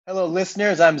Hello,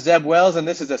 listeners. I'm Zeb Wells, and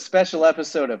this is a special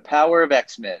episode of Power of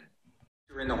X-Men.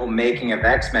 During the whole making of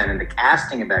X-Men and the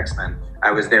casting of X-Men,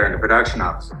 I was there in the production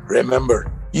office.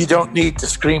 Remember, you don't need to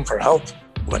scream for help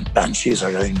when Banshee's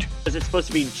around. Was it supposed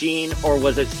to be Jean or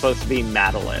was it supposed to be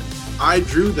Madeline? I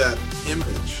drew that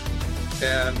image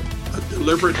and a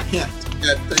deliberate hint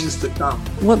at things to come.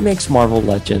 What makes Marvel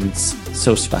Legends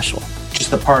so special? Just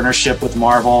the partnership with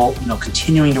Marvel,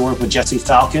 continuing to work with Jesse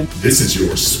Falcon. This is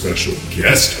your special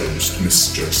guest host,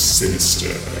 Mr. Sinister.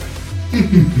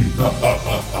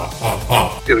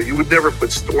 You would never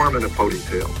put Storm in a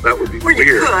ponytail. That would be weird.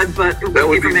 You could, but that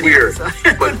would be weird.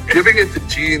 But giving it to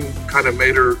Jean kind of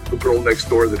made her the girl next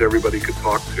door that everybody could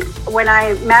talk to. When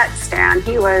I met Stan,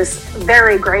 he was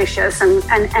very gracious and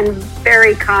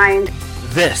very kind.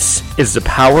 This is the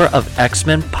Power of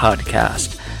X-Men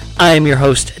podcast. I am your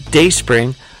host,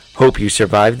 Dayspring. Hope you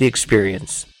survived the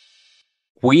experience.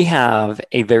 We have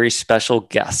a very special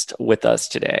guest with us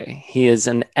today. He is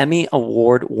an Emmy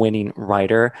Award-winning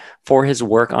writer for his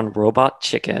work on Robot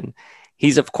Chicken.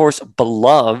 He's, of course,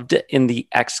 beloved in the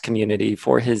X community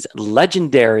for his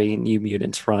legendary New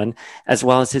Mutants run, as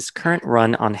well as his current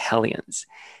run on Hellions.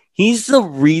 He's the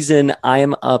reason I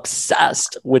am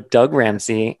obsessed with Doug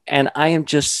Ramsey, and I am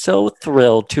just so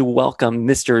thrilled to welcome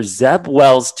Mr. Zeb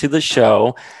Wells to the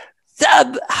show.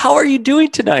 Zeb, how are you doing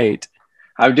tonight?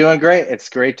 I'm doing great. It's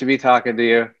great to be talking to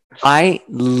you. I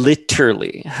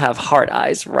literally have heart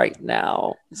eyes right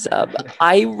now, Zeb.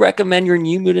 I recommend your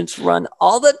New Mutants run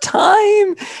all the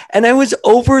time. And I was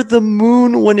over the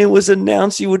moon when it was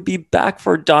announced you would be back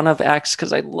for Dawn of X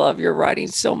because I love your writing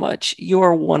so much. You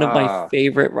are one of my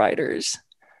favorite writers.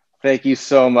 Thank you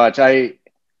so much.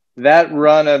 That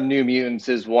run of New Mutants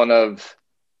is one of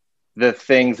the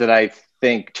things that I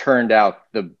think turned out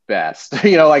the best.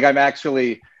 I'm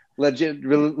actually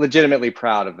legitimately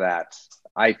proud of that.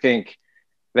 I think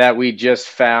that we just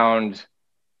found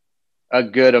a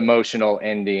good emotional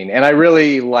ending. And I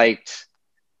really liked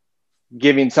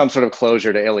giving some sort of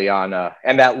closure to Illyana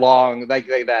and that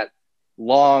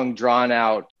long drawn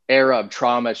out era of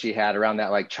trauma she had around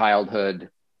that childhood,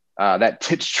 that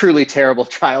truly terrible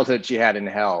childhood she had in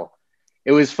hell.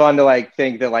 It was fun to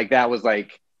think that that was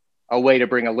a way to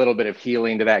bring a little bit of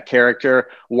healing to that character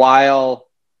while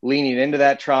leaning into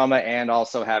that trauma and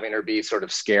also having her be sort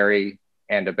of scary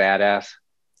and a badass.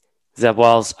 Zeb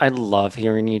Wells, I love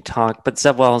hearing you talk, but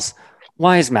Zeb Wells,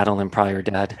 why is Madeline Pryor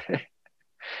dead?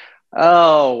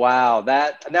 Oh, wow.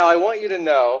 Now I want you to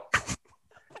know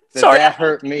that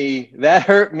hurt me. That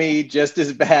hurt me just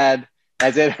as bad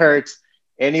as it hurts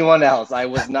anyone else. I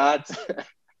was not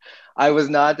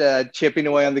chipping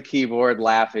away on the keyboard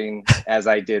laughing as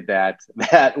I did that.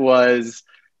 That was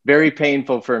very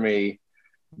painful for me,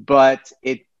 but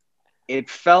it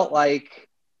felt like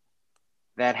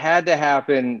that had to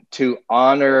happen to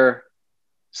honor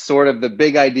sort of the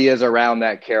big ideas around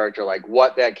that character, like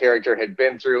what that character had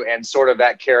been through, and sort of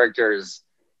that character's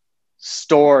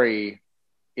story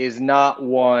is not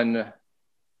one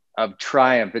of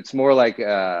triumph. It's more like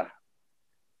that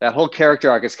whole character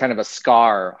arc is kind of a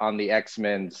scar on the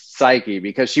X-Men's psyche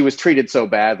because she was treated so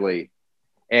badly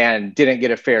and didn't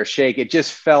get a fair shake. It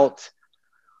just felt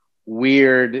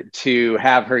weird to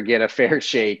have her get a fair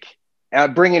shake.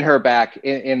 Bringing her back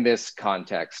in this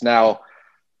context. Now,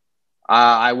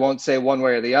 I won't say one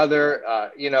way or the other.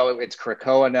 It's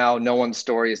Krakoa now. No one's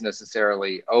story is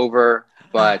necessarily over,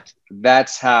 but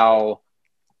that's how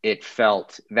it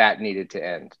felt that needed to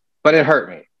end. But it hurt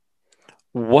me.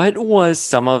 What was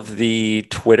some of the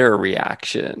Twitter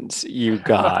reactions you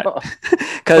got?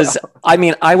 Because,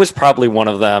 I was probably one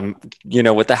of them,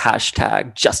 with the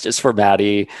hashtag Justice for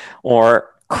Maddie or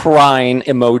crying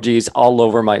emojis all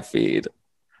over my feed.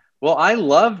 Well, I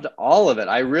loved all of it.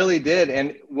 I really did.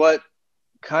 And what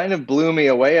kind of blew me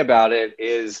away about it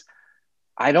is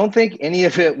I don't think any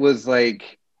of it was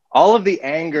all of the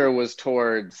anger was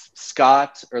towards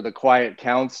Scott or the Quiet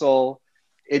Council.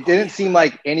 It didn't seem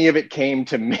like any of it came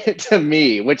to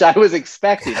me, which I was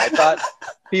expecting. I thought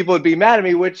people would be mad at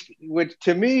me, which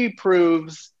to me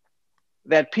proves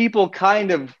that people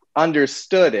kind of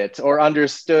understood it or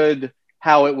understood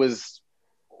how it was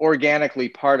organically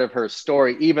part of her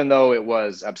story, even though it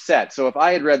was upset. So if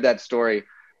I had read that story,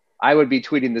 I would be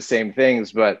tweeting the same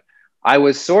things, but I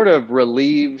was sort of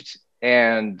relieved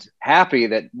and happy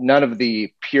that none of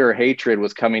the pure hatred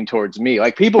was coming towards me.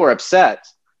 People were upset,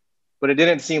 but it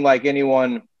didn't seem like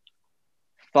anyone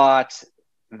thought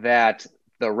that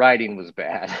the writing was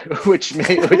bad, which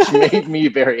made me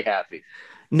very happy.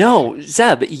 No,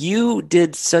 Zeb, you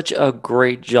did such a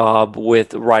great job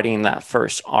with writing that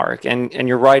first arc, and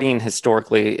your writing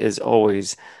historically is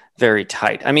always very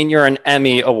tight. I mean, you're an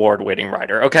Emmy award winning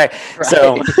writer. Okay. Right.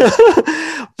 So,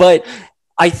 but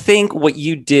I think what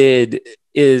you did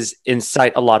is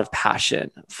incite a lot of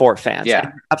passion for fans. Yeah.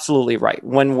 And you're absolutely right.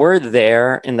 When we're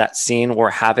there in that scene where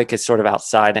Havoc is sort of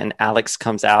outside and Alex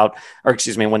comes out, or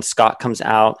excuse me, when Scott comes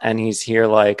out and he's here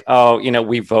like, oh,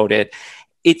 we voted.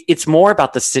 It's more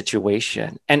about the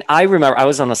situation. And I remember I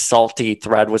was on a salty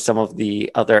thread with some of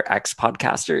the other X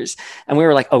podcasters, and we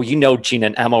were like, oh, Gina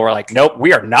and Emma were like, nope,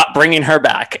 we are not bringing her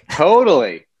back.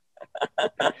 Totally.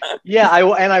 Yeah.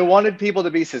 I wanted people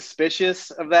to be suspicious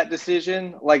of that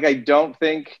decision. Like, I don't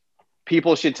think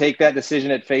people should take that decision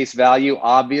at face value.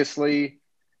 Obviously,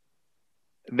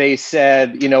 they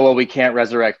said, well, we can't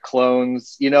resurrect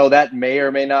clones. That may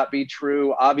or may not be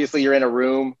true. Obviously, you're in a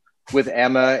room with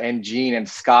Emma and Gene and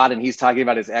Scott, and he's talking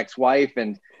about his ex-wife,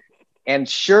 and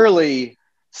surely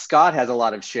Scott has a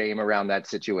lot of shame around that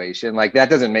situation. Like, that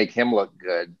doesn't make him look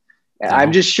good. No.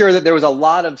 I'm just sure that there was a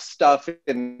lot of stuff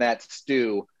in that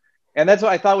stew, and that's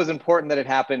what I thought was important, that it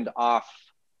happened off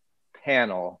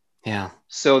panel. Yeah.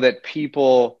 So that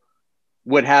people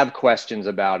would have questions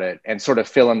about it and sort of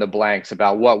fill in the blanks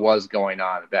about what was going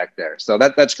on back there. So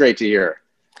that's great to hear.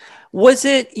 Was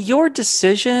it your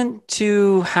decision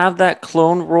to have that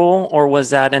clone rule, or was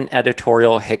that an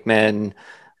editorial Hickman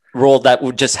rule that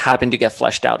would just happen to get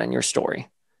fleshed out in your story?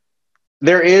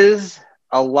 There is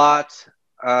a lot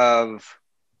of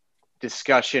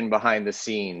discussion behind the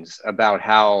scenes about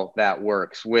how that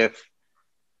works with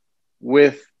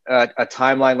a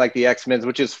timeline like the X-Men's,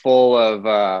 which is full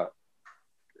of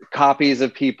copies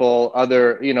of people,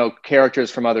 other,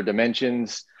 characters from other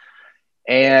dimensions.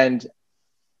 And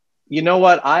you know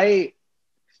what? I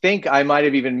think I might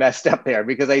have even messed up there,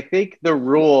 because I think the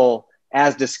rule,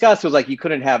 as discussed, was like you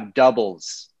couldn't have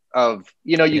doubles of,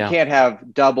 can't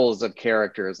have doubles of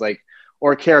characters, like,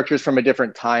 or characters from a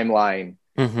different timeline,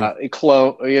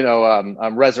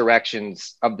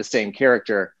 resurrections of the same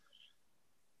character.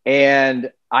 And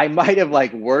I might have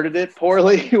worded it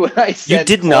poorly when I said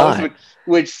you did not,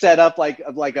 which set up like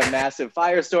a massive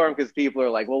firestorm, because people are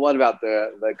like, well, what about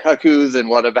the cuckoos, and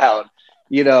what about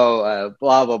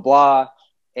blah blah blah.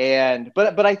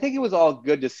 But I think it was all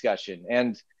good discussion,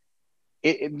 and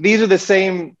these are the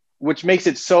same, which makes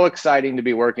it so exciting to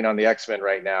be working on the X-Men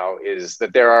right now, is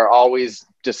that there are always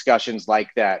discussions like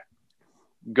that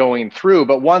going through.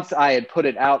 But once I had put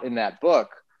it out in that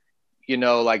book,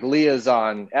 like Leah's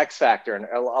on X Factor, and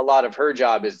a lot of her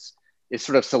job is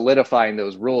sort of solidifying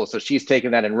those rules. So she's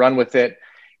taken that and run with it.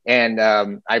 And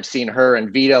I've seen her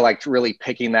and Vita really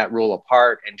picking that rule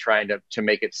apart and trying to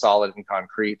make it solid and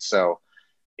concrete. So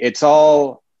it's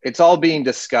all being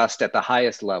discussed at the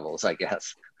highest levels, I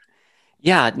guess.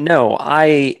 Yeah, no,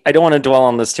 I don't want to dwell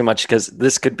on this too much, because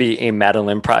this could be a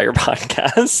Madeline Pryor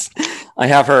podcast. I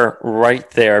have her right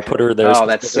there. I put her there. Oh,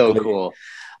 that's so cool.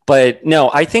 But no,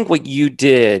 I think what you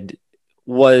did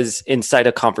was incite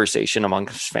a conversation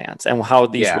amongst fans and how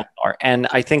these are. And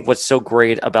I think what's so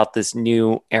great about this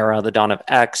new era, the dawn of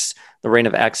X, the reign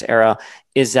of X era,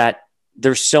 is that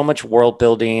there's so much world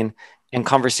building and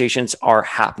conversations are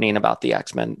happening about the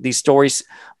X-Men. These stories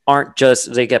aren't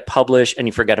just, they get published and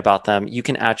you forget about them. You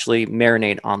can actually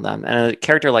marinate on them. And a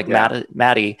character like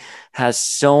Maddie has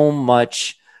so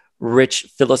much rich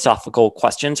philosophical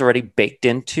questions already baked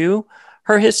into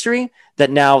her history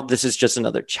that now this is just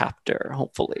another chapter,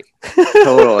 hopefully.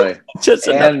 Totally. Just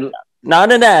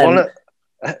not an end.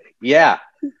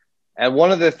 And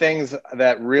one of the things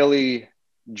that really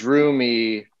drew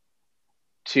me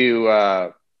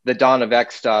to the Dawn of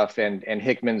X stuff and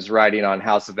Hickman's writing on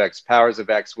House of X, Powers of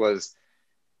X, was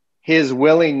his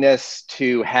willingness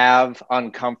to have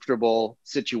uncomfortable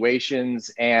situations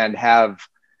and have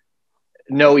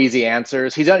no easy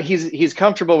answers. He's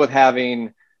comfortable with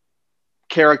having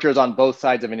characters on both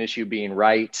sides of an issue being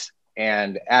right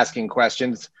and asking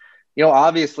questions.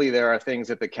 Obviously there are things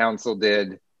that the council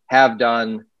have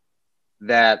done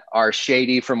that are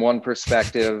shady from one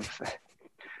perspective,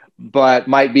 but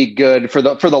might be good for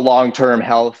the long-term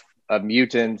health of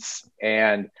mutants.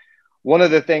 And one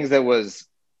of the things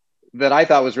that I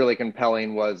thought was really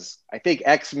compelling was, I think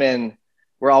X-Men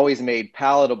were always made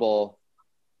palatable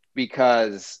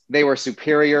because they were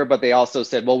superior, but they also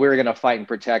said, well, we're going to fight and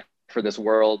protect for this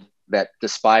world that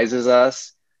despises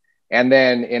us. And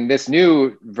then in this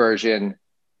new version,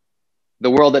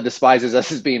 the world that despises us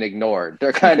is being ignored.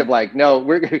 They're kind of like, no,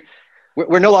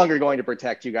 we're no longer going to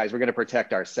protect you guys. We're going to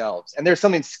protect ourselves. And there's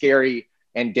something scary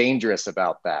and dangerous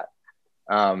about that,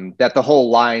 that the whole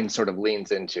line sort of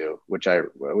leans into, which I'm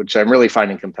really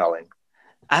finding compelling.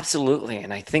 Absolutely.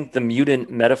 And I think the mutant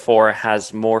metaphor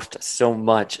has morphed so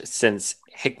much since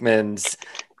Hickman's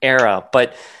era.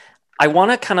 But I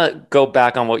want to kind of go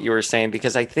back on what you were saying,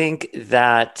 because I think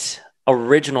that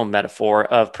original metaphor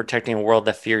of protecting a world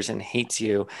that fears and hates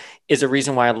you is a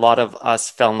reason why a lot of us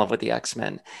fell in love with the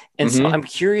X-Men. And so I'm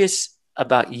curious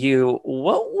about you.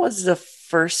 What was the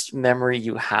first memory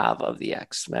you have of the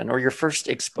X-Men, or your first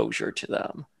exposure to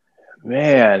them?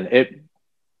 Man, it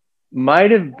might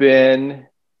have been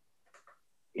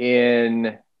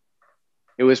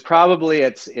it was probably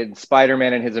in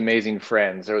Spider-Man and His Amazing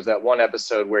Friends. There was that one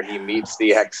episode where he meets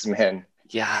the X-Men.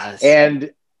 Yes.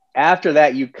 And after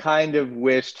that, you kind of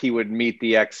wished he would meet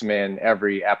the X-Men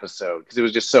every episode, because it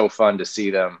was just so fun to see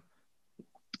them.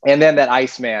 And then that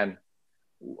Iceman,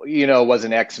 was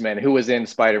an X-Men who was in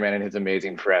Spider-Man and His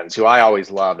Amazing Friends, who I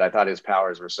always loved. I thought his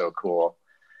powers were so cool.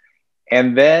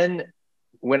 And then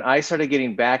when I started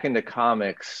getting back into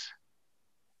comics,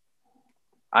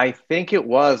 I think it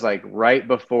was like right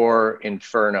before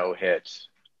Inferno hit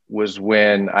was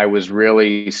when I was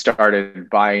really started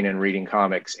buying and reading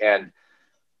comics. And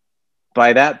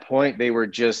by that point, there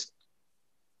was just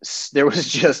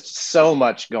so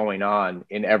much going on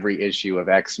in every issue of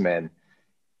X-Men.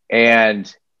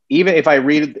 And even if I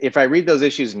read those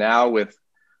issues now with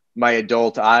my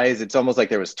adult eyes, it's almost like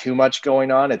there was too much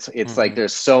going on. It's like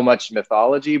there's so much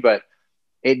mythology, but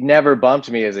it never bumped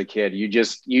me as a kid.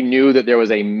 You knew that there was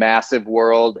a massive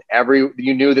world.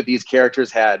 You knew that these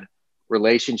characters had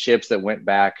relationships that went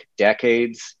back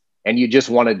decades, and you just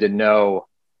wanted to know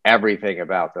everything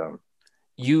about them.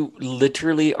 You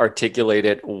literally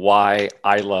articulated why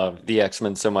I love the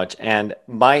X-Men so much. And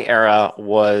my era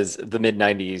was the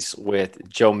mid-90s with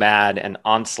Joe Mad and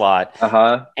Onslaught.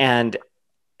 And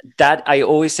that, I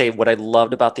always say, what I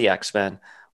loved about the X-Men,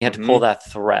 you had to pull that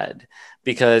thread,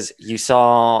 because you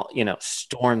saw,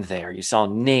 Storm there, you saw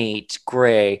Nate,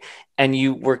 Gray, and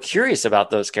you were curious about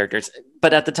those characters.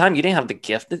 But at the time, you didn't have the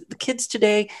gift. The kids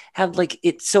today have,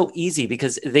 it's so easy,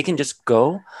 because they can just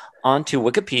go onto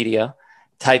Wikipedia,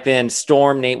 type in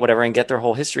Storm, Nate, whatever, and get their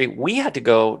whole history. We had to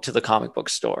go to the comic book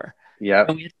store. Yeah.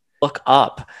 And we had to look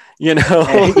up,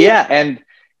 Yeah. And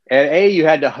you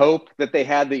had to hope that they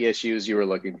had the issues you were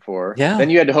looking for. Yeah. Then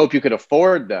you had to hope you could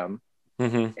afford them.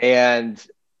 And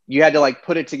you had to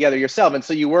put it together yourself. And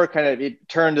so you were it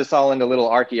turned us all into little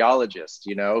archaeologists,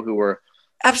 who were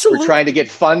trying to get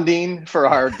funding for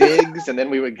our digs. And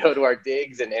then we would go to our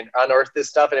digs and unearth this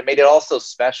stuff. And it made it all so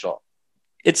special.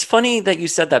 It's funny that you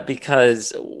said that,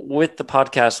 because with the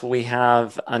podcast, we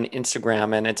have an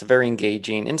Instagram, and it's a very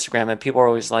engaging Instagram, and people are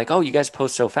always like, oh, you guys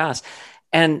post so fast.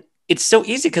 And it's so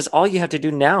easy, because all you have to do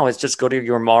now is just go to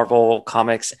your Marvel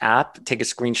Comics app, take a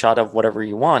screenshot of whatever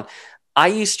you want. I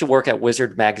used to work at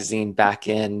Wizard Magazine back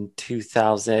in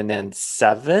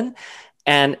 2007.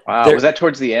 And was that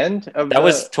towards the end?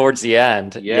 Was towards the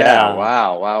end. Yeah.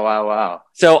 Wow.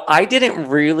 So I didn't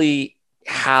really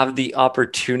have the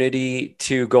opportunity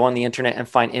to go on the internet and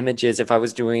find images. If I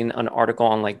was doing an article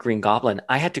on Green Goblin,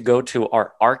 I had to go to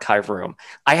our archive room.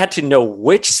 I had to know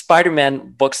which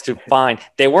Spider-Man books to find.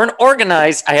 They weren't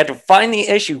organized. I had to find the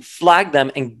issue, flag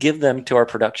them, and give them to our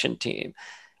production team.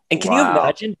 And can you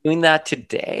imagine doing that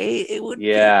today? It would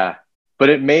but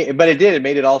it made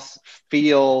it all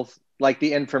feel like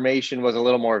the information was a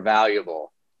little more valuable.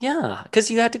 Yeah,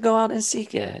 because you had to go out and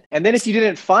seek it. And then if you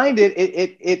didn't find it,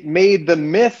 it made the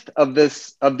myth of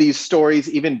these stories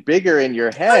even bigger in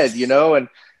your head, And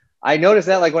I noticed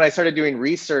that when I started doing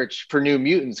research for New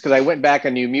Mutants, because I went back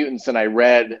on New Mutants and I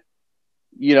read,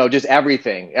 just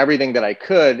everything that I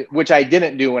could, which I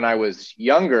didn't do when I was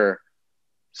younger.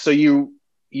 So you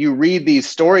read these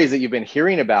stories that you've been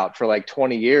hearing about for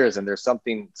 20 years, and there's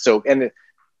something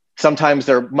sometimes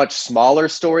they're much smaller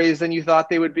stories than you thought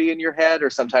they would be in your head, or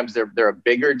sometimes they're a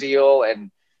bigger deal,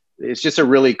 and it's just a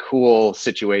really cool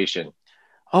situation.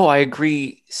 Oh, I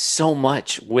agree so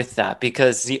much with that,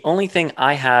 because the only thing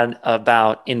I had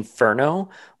about Inferno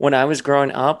when I was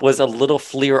growing up was a little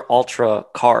Fleer Ultra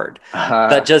card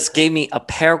that just gave me a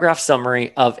paragraph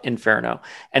summary of Inferno.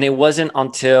 And it wasn't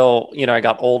until, I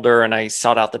got older and I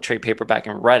sought out the trade paperback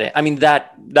and read it. I mean,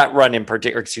 that run in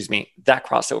particular, that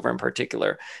crossover in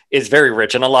particular is very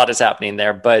rich, and a lot is happening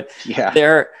there. But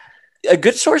they're a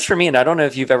good source for me, and I don't know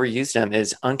if you've ever used them,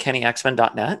 is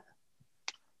UncannyXmen.net.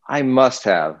 I must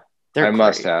have.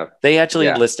 Must have. They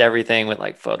actually list everything with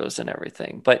photos and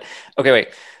everything. But okay, wait.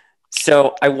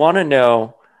 So I want to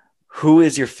know, who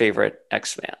is your favorite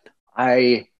X-Man?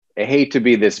 I hate to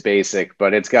be this basic,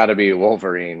 but it's got to be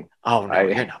Wolverine. Oh no,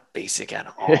 you're not basic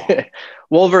at all.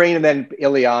 Wolverine, and then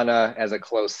Illyana as a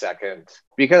close second,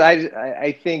 because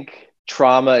I think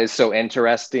trauma is so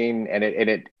interesting, and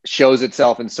it shows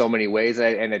itself in so many ways,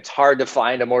 and it's hard to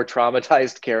find a more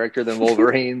traumatized character than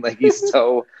Wolverine.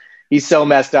 he's so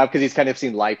messed up because he's kind of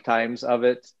seen lifetimes of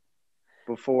it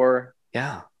before.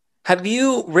 Yeah. Have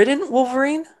you written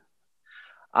Wolverine?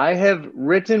 I have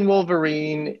written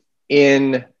Wolverine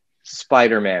in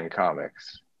Spider-Man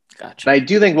comics. Gotcha. And I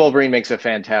do think Wolverine makes a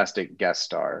fantastic guest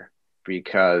star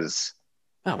because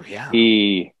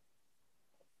he,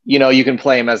 you know, you can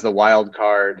play him as the wild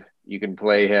card. You can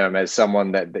play him as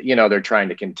someone that, you know, they're trying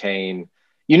to contain.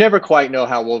 You never quite know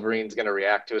how Wolverine's going to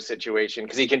react to a situation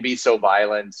because he can be so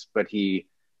violent, but you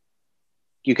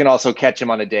can also catch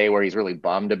him on a day where he's really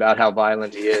bummed about how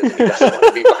violent he is. And he doesn't want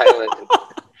to be violent.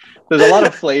 There's a lot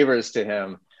of flavors to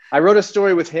him. I wrote a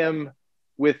story with him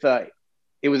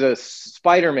it was a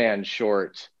Spider-Man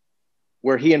short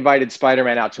where he invited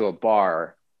Spider-Man out to a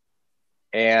bar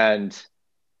and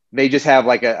they just have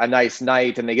like a nice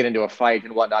night and they get into a fight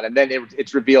and whatnot. And then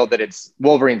it's revealed that it's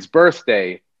Wolverine's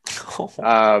birthday.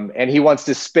 And he wanted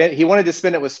to spend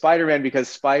it with Spider-Man because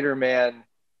Spider-Man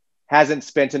hasn't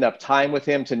spent enough time with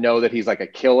him to know that he's like a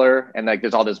killer and like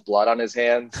there's all this blood on his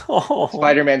hands.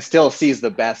 Spider-Man still sees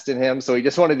the best in him. So he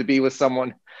just wanted to be with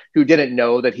someone who didn't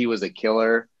know that he was a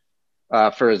killer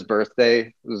for his birthday.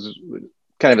 It was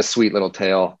kind of a sweet little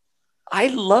tale. I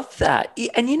love that.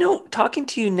 And, you know, talking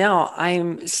to you now,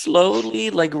 I'm slowly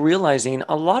like realizing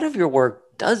a lot of your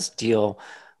work does deal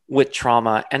with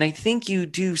trauma. And I think you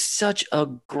do such a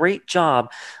great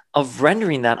job of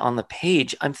rendering that on the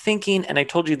page. I'm thinking, and I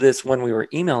told you this when we were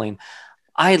emailing,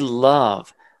 I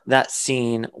love that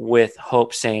scene with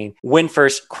Hope saying, win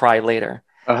first, cry later.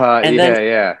 And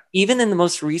then even in the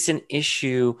most recent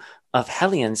issue of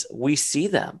Hellions, we see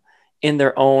them in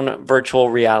their own virtual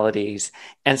realities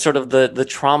and sort of the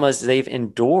traumas they've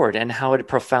endured and how it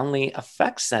profoundly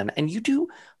affects them. And you do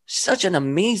such an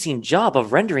amazing job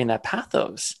of rendering that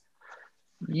pathos.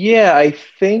 Yeah, I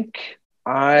think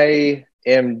I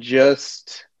am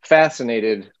just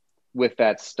fascinated with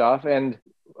that stuff. And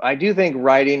I do think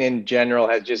writing in general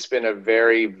has just been a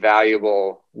very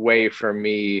valuable way for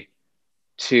me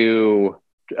to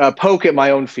poke at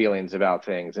my own feelings about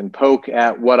things and poke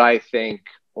at what I think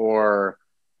or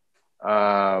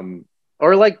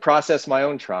like process my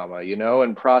own trauma, you know,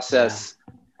 and process.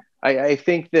 Yeah. I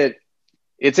think that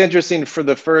it's interesting for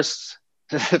the first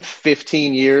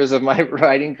 15 years of my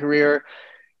writing career.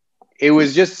 It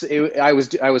was just, I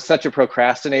was such a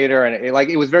procrastinator and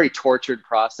it was very tortured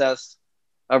process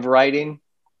of writing.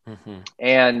 Mm-hmm.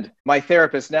 And my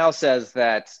therapist now says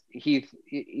that he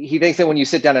thinks that when you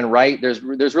sit down and write, there's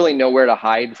really nowhere to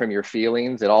hide from your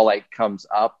feelings. It all like comes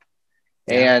up.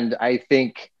 Yeah. And I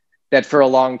think that for a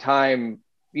long time,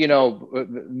 you know,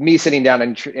 me sitting down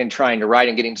and trying to write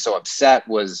and getting so upset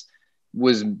was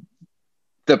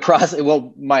the process.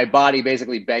 Well, my body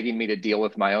basically begging me to deal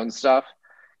with my own stuff.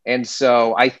 And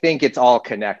so I think it's all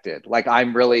connected. Like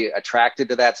I'm really attracted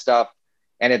to that stuff.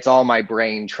 And it's all my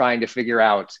brain trying to figure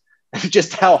out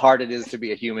just how hard it is to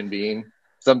be a human being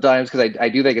sometimes, because I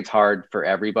do think it's hard for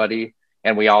everybody.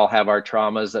 And we all have our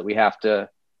traumas that we have to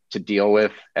deal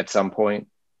with at some point.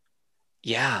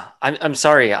 Yeah, I'm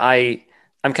sorry.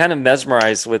 I'm kind of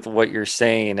mesmerized with what you're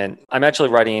saying. And I'm actually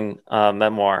writing a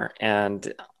memoir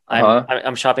and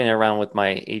I'm shopping around with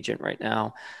my agent right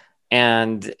now.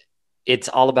 And it's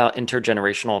all about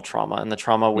intergenerational trauma and the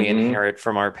trauma we inherit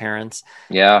from our parents.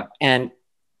 Yeah. And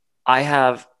I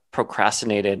have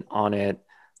procrastinated on it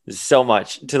so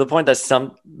much to the point that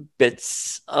some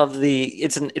bits of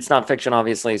it's nonfiction,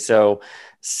 obviously. So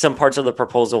some parts of the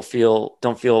proposal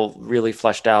don't feel really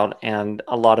fleshed out. And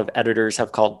a lot of editors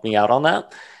have called me out on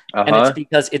that. And it's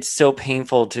because it's so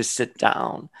painful to sit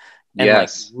down and like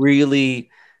really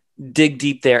dig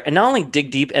deep there, and not only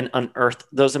dig deep and unearth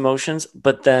those emotions,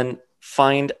 but then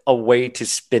find a way to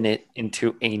spin it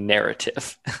into a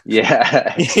narrative.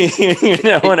 Yeah. You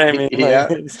know what I mean? Yeah.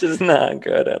 Like, it's just not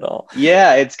good at all.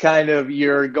 Yeah. It's kind of,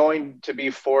 you're going to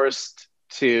be forced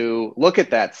to look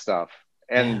at that stuff.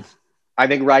 And I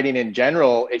think writing in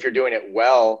general, if you're doing it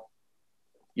well,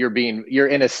 you're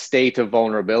in a state of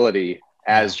vulnerability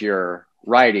as you're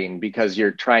writing, because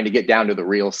you're trying to get down to the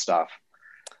real stuff.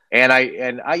 And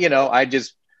I, you know, I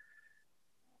just,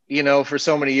 you know, for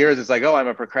so many years, it's like, oh, I'm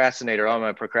a procrastinator.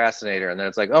 And then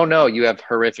it's like, oh no, you have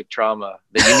horrific trauma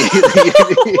that you need.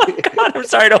 Oh my God, I'm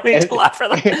sorry. I don't mean to laugh for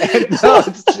that. No,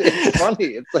 it's funny.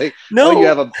 It's like, no, you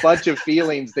have a bunch of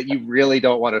feelings that you really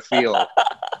don't want to feel.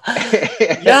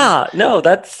 Yeah, no,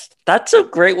 that's a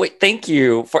great way. Thank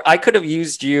you I could have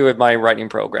used you in my writing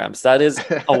programs. That is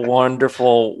a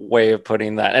wonderful way of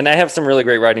putting that. And I have some really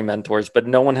great writing mentors, but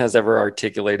no one has ever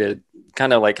articulated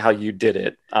kind of like how you did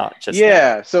it.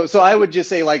 So I would just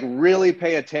say, like, really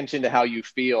pay attention to how you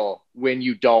feel when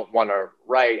you don't want to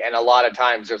write. And a lot of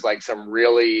times there's like some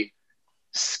really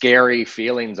scary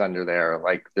feelings under there.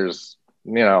 Like there's,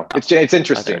 it's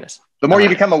interesting. The more All you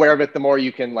right. become aware of it, the more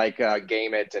you can like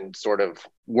game it and sort of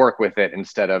work with it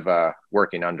instead of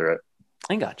working under it.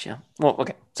 I got you. Well,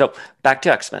 okay. So back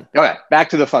to X-Men. Okay, back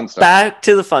to the fun stuff. Back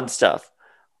to the fun stuff.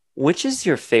 Which is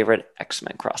your favorite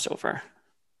X-Men crossover?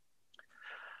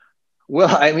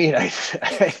 Well, I mean, I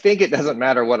think it doesn't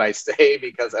matter what I say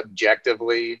because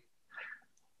objectively,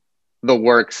 the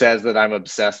work says that I'm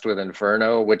obsessed with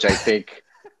Inferno, which I think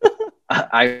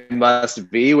I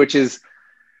must be, which is,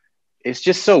 it's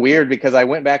just so weird because I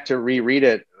went back to reread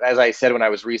it, as I said, when I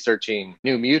was researching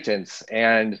New Mutants,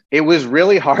 and it was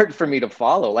really hard for me to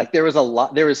follow. Like there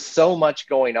was so much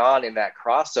going on in that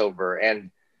crossover, and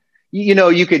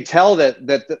you could tell that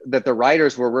the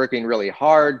writers were working really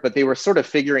hard, but they were sort of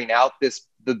figuring out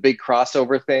the big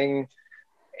crossover thing.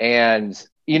 And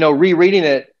rereading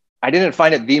it, I didn't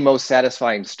find it the most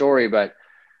satisfying story, but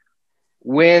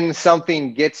when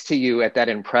something gets to you at that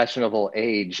impressionable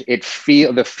age,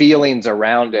 the feelings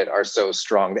around it are so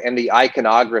strong, and the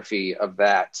iconography of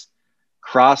that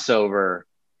crossover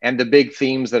and the big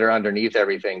themes that are underneath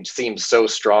everything seems so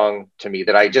strong to me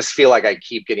that I just feel like I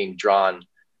keep getting drawn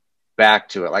back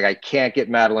to it. Like I can't get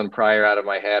Madeline Pryor out of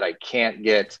my head. I can't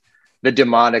get the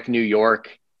demonic New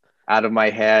York out of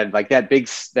my head. Like that big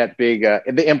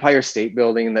the Empire State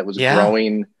Building that was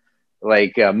growing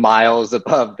like miles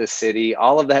above the city.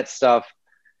 All of that stuff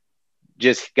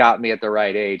just got me at the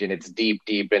right age, and it's deep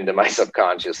into my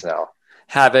subconscious now.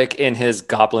 Havoc in his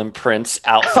Goblin Prince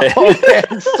outfit. Oh,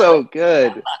 man, so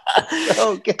good.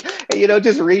 So good.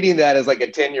 Just reading that as like a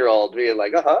 10-year-old, being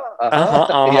like,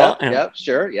 yep,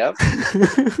 sure, yep.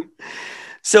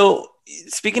 So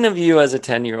speaking of you as a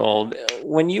 10-year-old,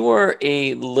 when you were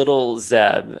a little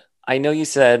Zeb, I know you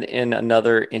said in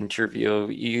another interview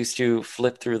you used to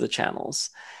flip through the channels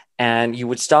and you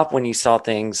would stop when you saw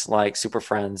things like Super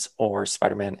Friends or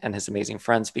Spider-Man and His Amazing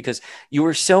Friends because you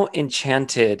were so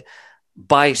enchanted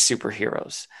by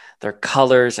superheroes, their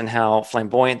colors and how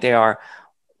flamboyant they are.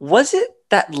 Was it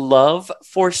that love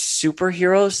for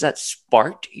superheroes that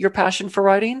sparked your passion for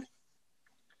writing?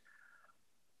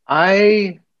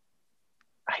 I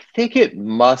think it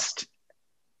must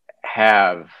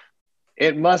have.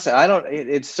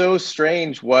 It's so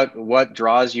strange what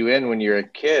draws you in when you're a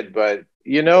kid, but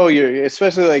you're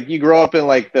especially like you grow up in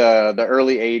like the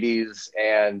early 80s,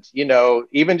 and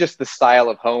even just the style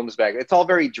of homes back, it's all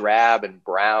very drab and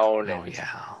brown. Oh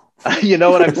yeah. You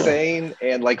know what I'm saying?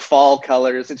 And like fall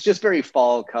colors. It's just very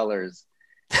fall colors.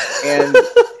 And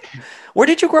where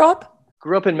did you grow up?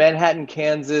 Grew up in Manhattan,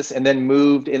 Kansas, and then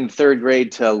moved in 3rd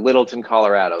grade to Littleton,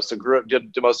 Colorado. So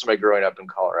did most of my growing up in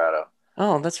Colorado.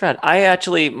 Oh, that's rad.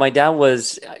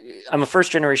 I'm a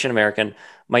first generation American.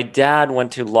 My dad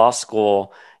went to law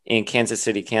school in Kansas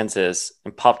City, Kansas,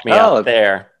 and popped me out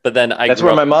there. But then that's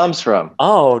where my mom's from.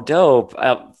 Oh, dope.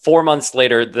 4 months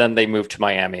later, then they moved to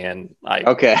Miami, and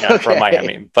from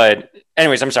Miami. But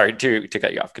anyways, I'm sorry to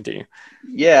cut you off. Continue.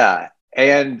 Yeah.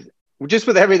 And just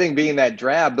with everything being that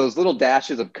drab, those little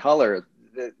dashes of color,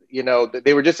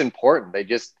 they were just important. They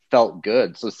just felt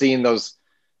good. So seeing those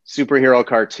superhero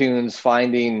cartoons,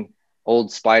 finding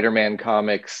old Spider-Man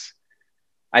comics,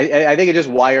 I think it just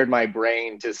wired my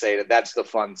brain to say that that's the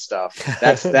fun stuff.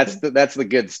 That's the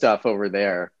good stuff over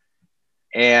there.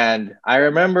 And I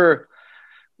remember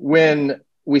when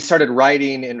we started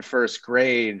writing in 1st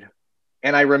grade,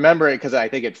 and I remember it because I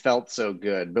think it felt so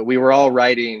good, but we were all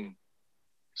writing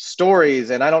stories,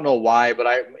 and I don't know why, but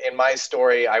in my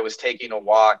story, I was taking a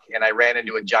walk and I ran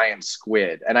into a giant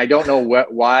squid, and I don't know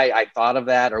why I thought of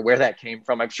that or where that came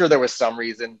from. I'm sure there was some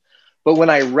reason, but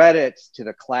when I read it to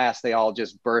the class, they all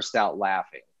just burst out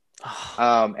laughing.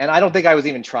 And I don't think I was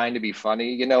even trying to be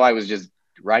funny. I was just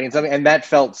writing something, and that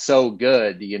felt so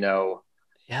good,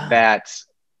 that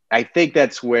I think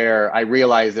that's where I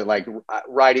realized that like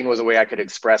writing was a way I could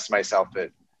express myself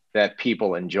that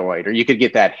people enjoyed, or you could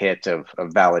get that hit of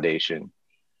validation.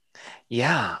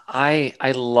 Yeah,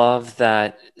 I love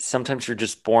that sometimes you're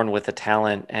just born with a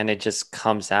talent and it just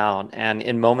comes out. And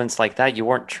in moments like that, you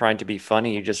weren't trying to be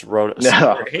funny. You just wrote a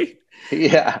story.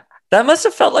 Yeah. That must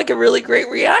have felt like a really great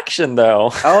reaction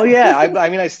though. Oh yeah. I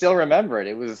mean, I still remember it.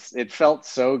 It felt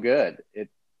so good.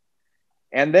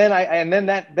 And then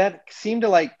that seemed to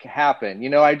like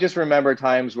happen. I just remember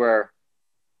times where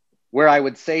I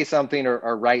would say something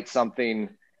or write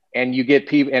something, and you get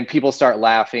people start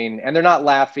laughing, and they're not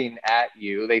laughing at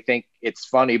you. They think it's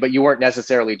funny, but you weren't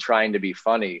necessarily trying to be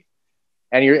funny.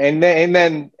 And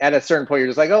then at a certain point, you're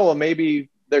just like, oh, well, maybe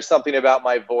there's something about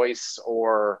my voice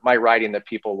or my writing that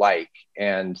people like.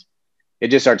 And it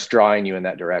just starts drawing you in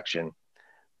that direction.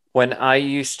 When I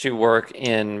used to work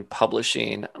in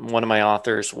publishing, one of my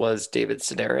authors was David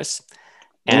Sedaris.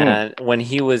 And when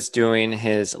he was doing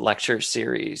his lecture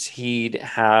series, he'd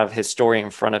have his story in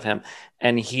front of him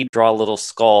and he'd draw a little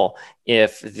skull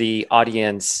if the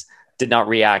audience did not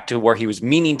react to where he was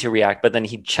meaning to react, but then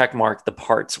he'd check mark the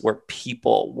parts where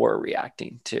people were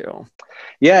reacting to.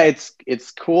 Yeah,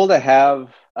 it's cool to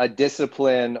have a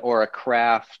discipline or a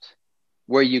craft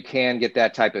where you can get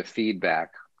that type of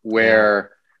feedback,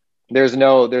 where there's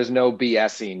no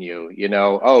BSing you, you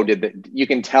know, you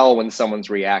can tell when someone's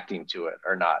reacting to it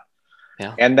or not.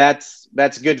 Yeah. And that's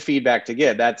good feedback to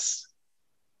get. That's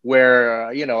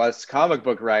where, you know, as comic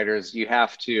book writers, you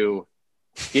have to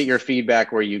get your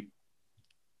feedback where you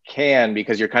can,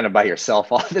 because you're kind of by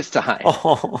yourself all this time.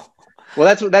 Oh.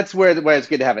 Well, that's where it's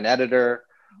good to have an editor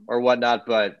or whatnot,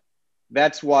 but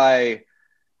that's why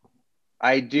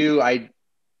I did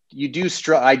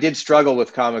struggle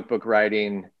with comic book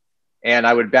writing, and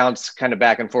I would bounce kind of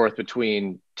back and forth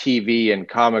between TV and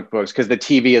comic books, because the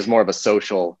TV is more of a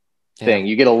social thing.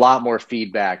 You get a lot more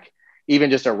feedback,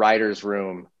 even just a writer's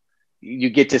room.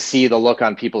 You get to see the look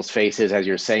on people's faces as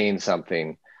you're saying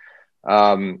something.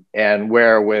 And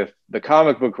where with the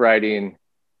comic book writing,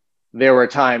 there were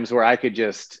times where I could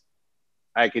just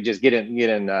get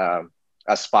in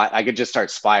a spot. I could just start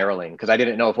spiraling because I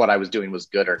didn't know if what I was doing was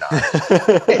good or not.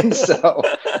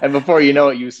 and before you know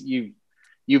it,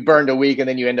 you burned a week, and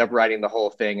then you end up writing the whole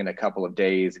thing in a couple of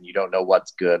days, and you don't know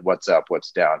what's good, what's up,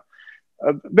 what's down.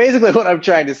 Basically, what I'm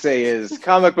trying to say is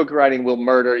comic book writing will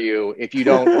murder you if you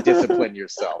don't discipline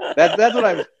yourself. That's what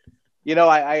I'm. You know,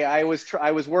 I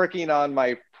was working on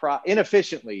my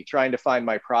inefficiently trying to find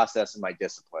my process and my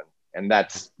discipline, and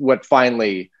that's what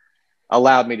finally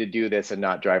allowed me to do this and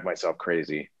not drive myself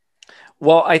crazy.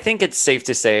 Well, I think it's safe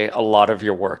to say a lot of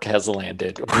your work has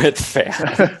landed with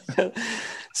fans.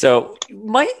 So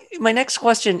my next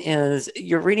question is,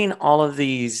 you're reading all of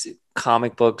these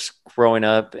comic books growing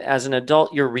up. As an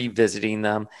adult, you're revisiting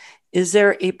them. Is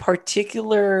there an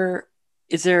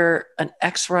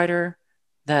ex-writer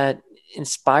that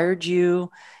inspired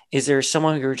you? Is there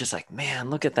someone who you're just like, man,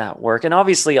 look at that work? And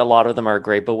obviously a lot of them are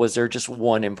great, but was there just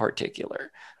one in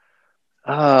particular?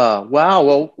 Wow.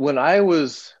 Well, when I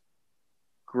was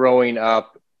growing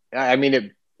up, I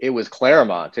mean, it was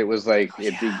Claremont. It was like,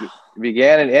 it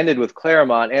began and ended with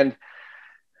Claremont. And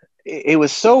it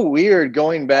was so weird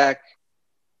going back.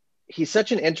 He's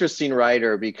such an interesting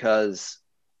writer, because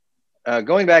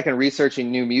going back and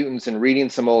researching New Mutants and reading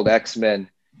some old X-Men,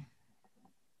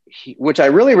 which I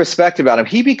really respect about him,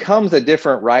 he becomes a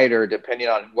different writer depending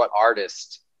on what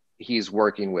artist he's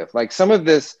working with. Like some of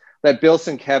that Bill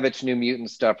Sienkiewicz New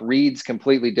Mutant stuff reads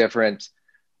completely different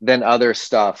than other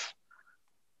stuff.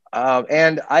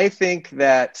 And I think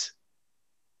that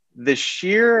the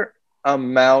sheer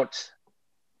amount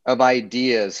of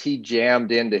ideas he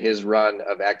jammed into his run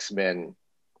of X-Men,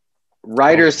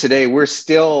 writers today, we're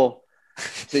still,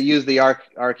 to use the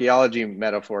archaeology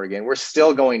metaphor again, we're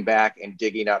still going back and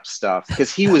digging up stuff,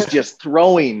 because he was just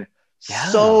throwing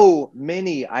so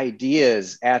many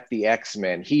ideas at the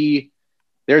X-Men.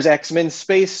 There's X-Men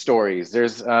space stories,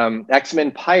 there's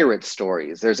X-Men pirate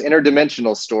stories, there's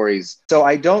interdimensional stories. So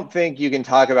I don't think you can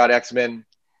talk about X-Men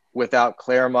without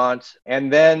Claremont.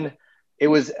 And then it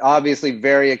was obviously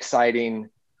very exciting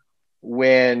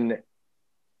when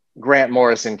Grant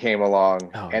Morrison came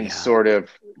along and sort of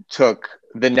took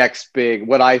the next big,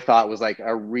 what I thought was like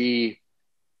a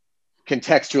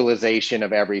recontextualization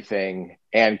of everything,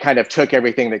 and kind of took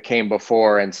everything that came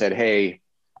before and said, hey,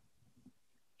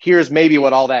 here's maybe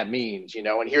what all that means, you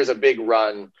know, and here's a big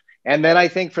run. And then I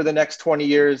think for the next 20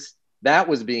 years, that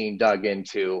was being dug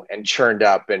into and churned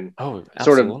up, and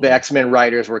sort of the X-Men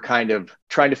writers were kind of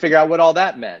trying to figure out what all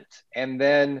that meant. And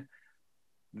then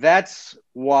that's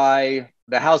why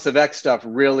the House of X stuff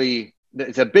really,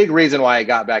 it's a big reason why I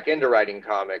got back into writing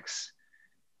comics,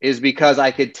 is because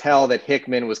I could tell that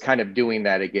Hickman was kind of doing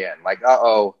that again. Like,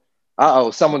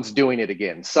 someone's doing it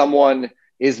again. Someone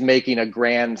is making a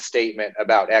grand statement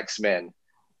about X-Men.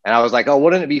 And I was like,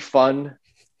 wouldn't it be fun?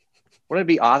 Wouldn't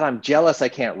it be awesome? I'm jealous I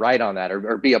can't write on that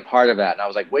or be a part of that. And I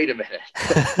was like, wait a minute.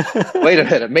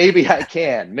 Maybe I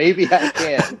can.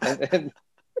 And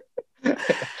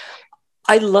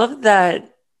I love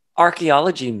that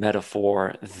archaeology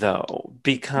metaphor, though,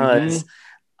 because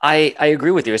I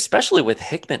agree with you, especially with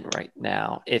Hickman right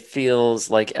now. It feels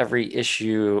like every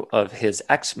issue of his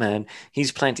X-Men,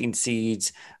 he's planting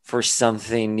seeds for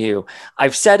something new.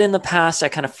 I've said in the past,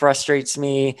 that kind of frustrates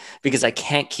me because I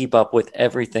can't keep up with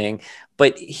everything.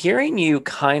 But hearing you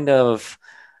kind of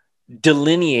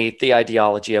delineate the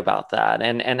ideology about that,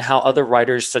 and how other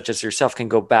writers such as yourself can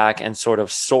go back and sort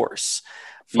of source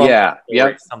from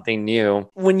something new.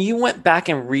 When you went back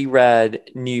and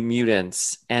reread New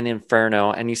Mutants and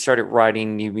Inferno and you started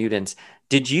writing New Mutants,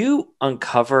 did you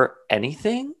uncover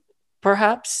anything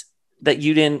perhaps that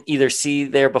you didn't either see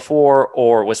there before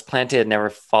or was planted and never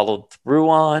followed through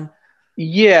on?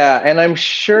 Yeah, and I'm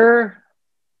sure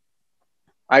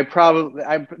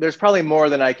there's probably more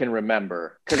than I can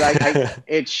remember, because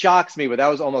it shocks me, but that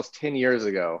was almost 10 years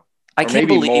ago. I can't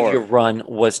believe your run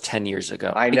was 10 years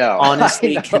ago. I know.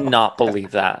 Honestly, cannot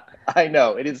believe that. I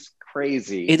know. It is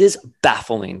crazy. It is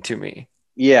baffling to me.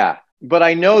 Yeah. But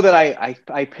I know that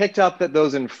I picked up that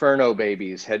those Inferno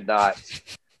babies had not,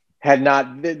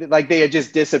 like they had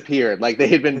just disappeared. Like they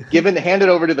had been handed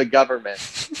over to the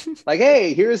government. Like,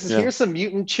 hey, here's some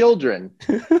mutant children.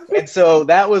 And so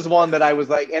that was one that I was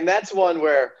like, and that's one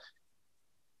where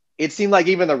it seemed like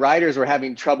even the writers were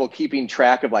having trouble keeping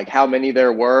track of like how many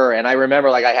there were. And I remember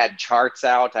like I had charts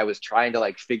out. I was trying to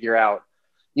like figure out,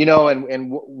 and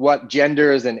what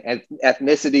genders and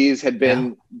ethnicities had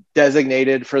been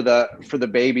designated for the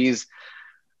babies.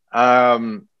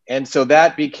 And so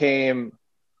that became,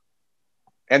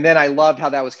 and then I loved how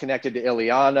that was connected to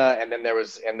Illyana. And then there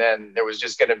was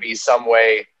just going to be some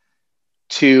way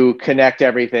to connect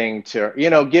everything to,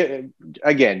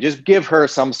 give her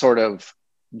some sort of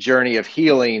journey of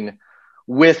healing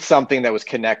with something that was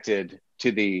connected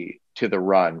to the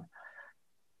run.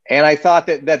 And I thought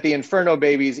that the Inferno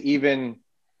babies, even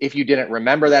if you didn't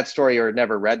remember that story or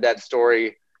never read that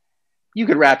story, you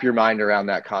could wrap your mind around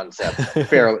that concept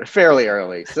fairly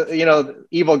early. So,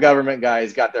 evil government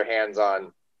guys got their hands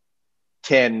on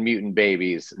 10 mutant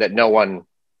babies that no one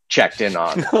checked in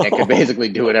on and could basically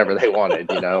do whatever they wanted,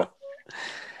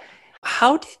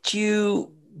 How did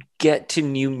you get to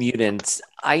New Mutants?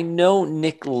 I know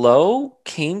Nick Lowe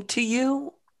came to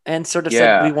you and sort of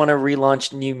said, we want to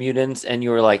relaunch New Mutants. And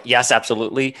you were like, yes,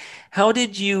 absolutely. How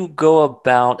did you go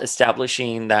about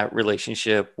establishing that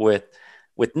relationship with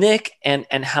Nick?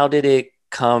 And how did it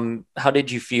come? How did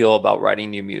you feel about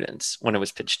writing New Mutants when it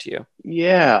was pitched to you?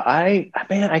 Yeah,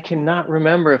 I cannot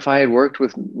remember if I had worked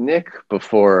with Nick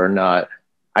before or not.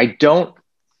 I don't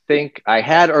think I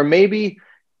had, or maybe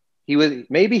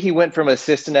he went from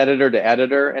assistant editor to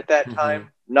editor at that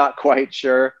time. Not quite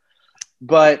sure.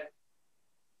 But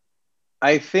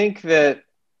I think that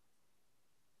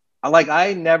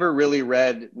I never really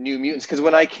read New Mutants, because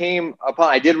when I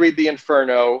did read the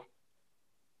Inferno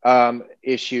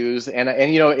issues and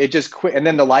it just quit. And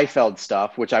then the Liefeld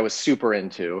stuff, which I was super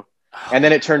into. And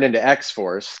then it turned into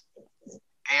X-Force.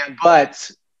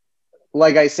 But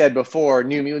like I said before,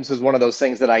 New Mutants was one of those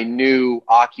things that I knew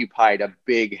occupied a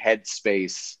big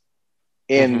headspace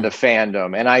in the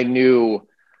fandom. And I knew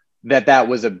that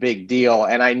was a big deal.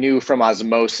 And I knew from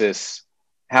osmosis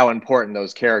how important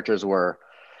those characters were.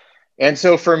 And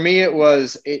so for me,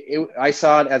 I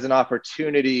saw it as an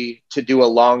opportunity to do a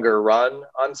longer run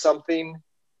on something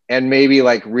and maybe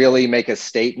like really make a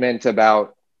statement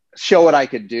about, show what I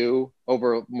could do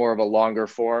over more of a longer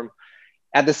form.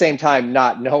 At the same time,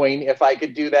 not knowing if I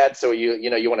could do that. So you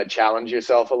want to challenge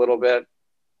yourself a little bit.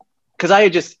 Because I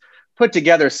had just put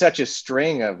together such a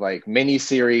string of like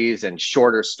miniseries and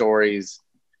shorter stories.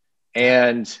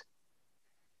 And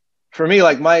for me,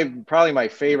 like probably my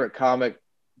favorite comic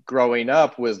growing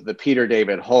up was the Peter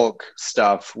David Hulk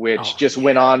stuff, which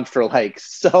went on for like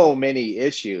so many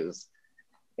issues.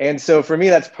 And so for me,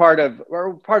 that's part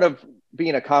of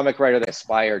being a comic writer that I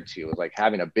aspired to, was like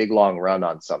having a big long run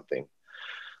on something.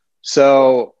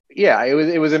 So yeah,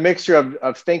 it was a mixture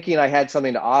of thinking I had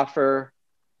something to offer,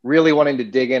 really wanting to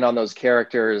dig in on those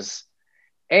characters.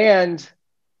 And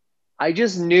I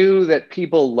just knew that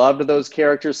people loved those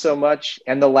characters so much.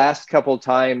 And the last couple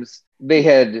times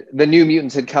the New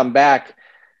Mutants had come back,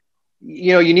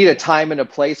 you need a time and a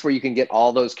place where you can get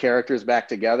all those characters back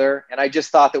together. And I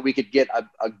just thought that we could get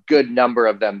a good number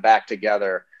of them back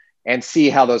together and see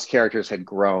how those characters had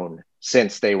grown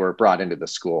since they were brought into the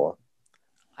school.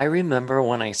 I remember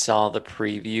when I saw the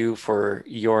preview for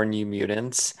your New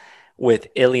Mutants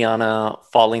with Illyana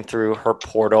falling through her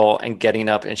portal and getting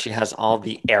up, and she has all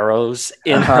the arrows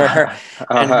in her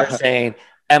and her saying,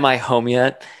 "Am I home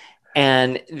yet?"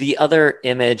 And the other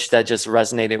image that just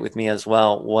resonated with me as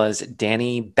well was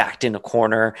Danny backed in a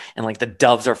corner and like the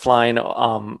doves are flying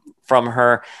from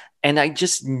her. And I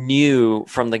just knew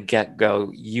from the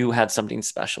get-go you had something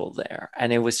special there.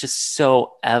 And it was just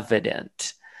so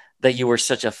evident that you were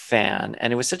such a fan,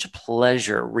 and it was such a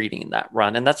pleasure reading that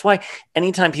run. And that's why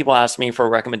anytime people ask me for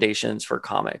recommendations for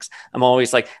comics, I'm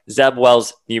always like, Zeb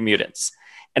Wells' New Mutants.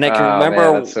 And I can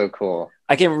remember, man, that's so cool.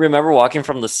 I can remember walking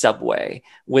from the subway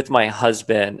with my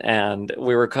husband, and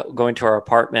we were going to our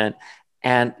apartment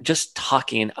and just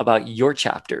talking about your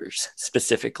chapters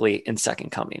specifically in Second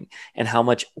Coming and how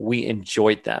much we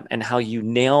enjoyed them and how you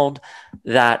nailed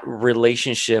that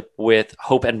relationship with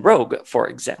Hope and Rogue, for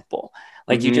example.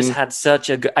 Like you just had such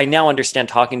a good, I now understand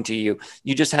talking to you.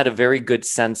 You just had a very good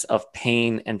sense of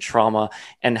pain and trauma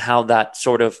and how that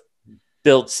sort of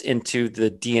builds into the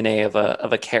DNA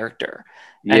of a character.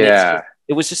 And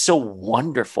it was just so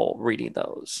wonderful reading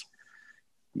those.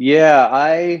 Yeah,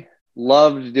 I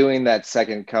loved doing that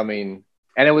Second Coming,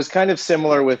 and it was kind of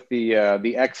similar with the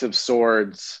X of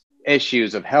Swords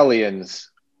issues of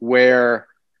Hellions, where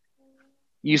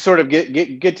you sort of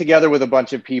get together with a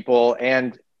bunch of people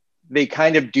and they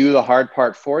kind of do the hard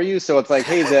part for you. So it's like,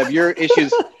 hey Zeb, your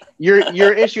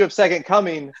issue of Second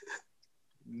Coming,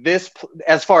 this,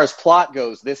 as far as plot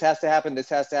goes, this has to happen, this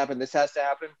has to happen, this has to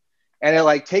happen, and it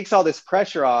like takes all this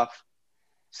pressure off.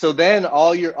 So then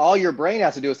all your brain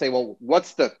has to do is say, well,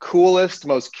 what's the coolest,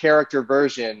 most character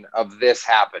version of this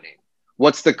happening?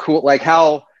 What's the cool, like,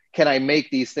 how can I make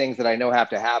these things that I know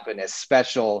have to happen as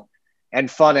special and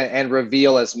fun and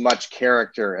reveal as much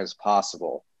character as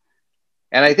possible?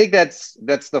 And I think that's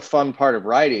the fun part of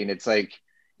writing. It's like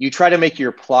you try to make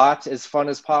your plot as fun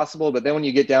as possible, but then when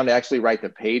you get down to actually write the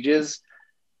pages,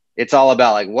 it's all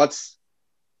about like, what's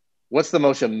the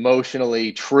most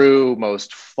emotionally true,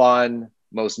 most fun,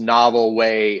 most novel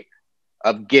way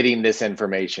of getting this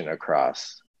information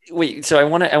across. Wait, so I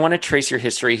want to trace your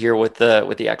history here with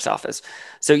the X Office.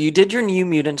 So you did your New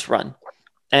Mutants run,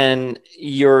 and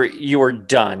you're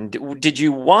done. Did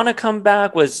you want to come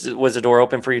back? Was the door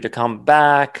open for you to come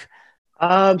back?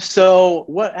 So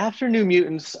what, after New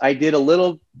Mutants, I did a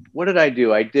little. What did I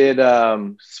do? I did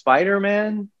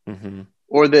Spider-Man,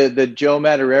 or the Joe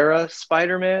Madureira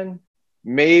Spider-Man,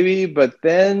 maybe. But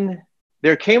then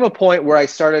there came a point where I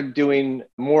started doing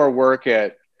more work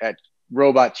at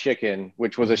Robot Chicken,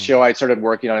 which was a show I started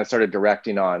working on and started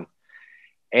directing on.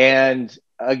 And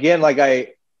again, like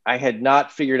I had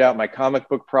not figured out my comic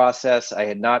book process. I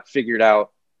had not figured out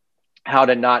how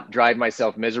to not drive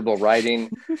myself miserable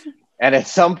writing. And at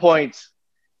some point,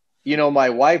 you know, my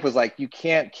wife was like, you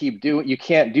can't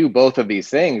do both of these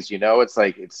things. You know, it's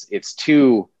like, it's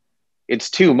too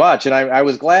much. And I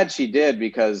was glad she did,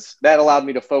 because that allowed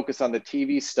me to focus on the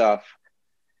TV stuff.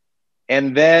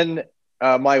 And then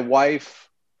my wife,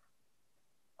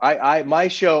 my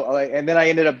show, and then I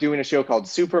ended up doing a show called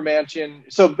Super Mansion.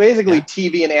 So basically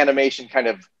TV and animation kind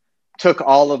of took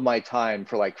all of my time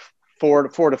for like four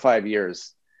to 5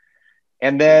 years.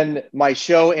 And then my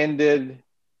show ended.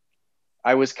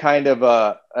 I was kind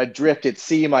of adrift at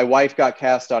sea. My wife got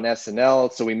cast on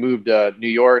SNL, so we moved to New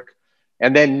York.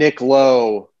 And then Nick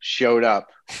Lowe showed up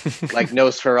like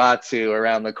Nosferatu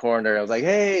around the corner. I was like,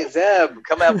 hey, Zeb,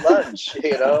 come have lunch.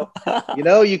 You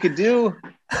know, you could do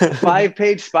a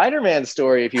 5-page Spider-Man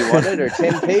story if you wanted, or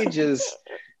 10 pages.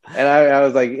 And I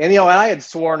was like, and, you know, I had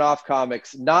sworn off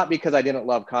comics, not because I didn't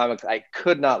love comics. I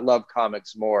could not love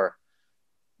comics more.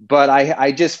 But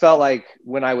I just felt like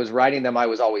when I was writing them, I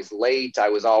was always late. I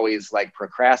was always like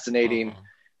procrastinating.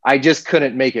 I just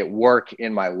couldn't make it work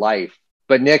in my life.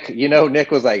 But Nick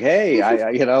was like, hey,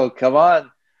 come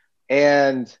on.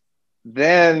 And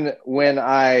then when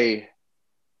I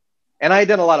had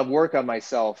done a lot of work on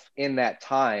myself in that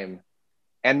time.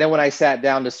 And then when I sat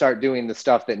down to start doing the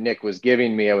stuff that Nick was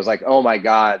giving me, I was like, oh my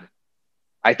God,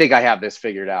 I think I have this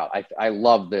figured out. I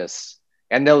love this.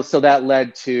 And so that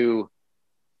led to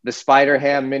the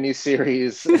Spider-Ham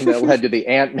miniseries, and that led to the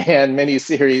Ant-Man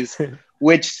miniseries,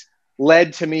 which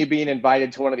led to me being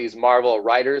invited to one of these Marvel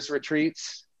writers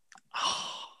retreats.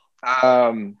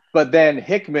 But then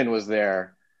Hickman was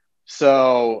there.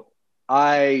 So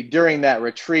during that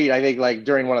retreat, I think like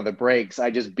during one of the breaks, I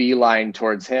just beelined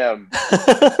towards him.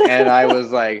 And I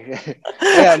was like,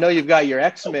 hey, I know you've got your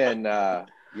X-Men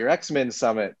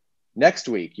summit next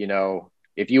week, you know,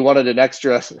 if you wanted an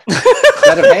extra set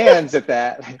of hands at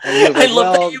that. And he was like, I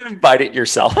love that you invited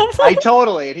yourself. I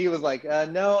totally. And he was like,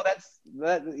 no,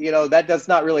 that does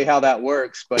not really how that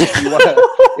works. But if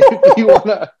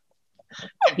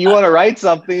you want to write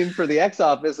something for the X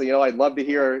Office, you know, I'd love to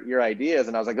hear your ideas.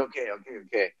 And I was like, okay.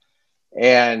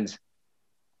 And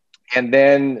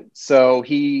then so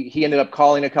he ended up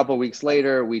calling a couple of weeks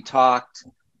later. We talked,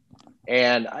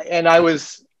 and I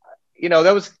was, you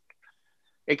know,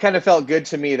 it kind of felt good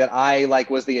to me that I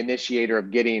was the initiator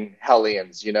of getting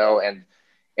Hellions, you know,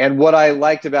 and what I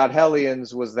liked about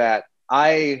Hellions was that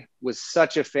I was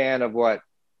such a fan of what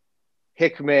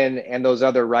Hickman and those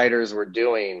other writers were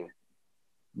doing,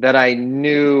 that I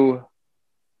knew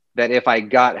that if I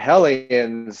got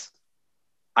Hellions,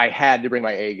 I had to bring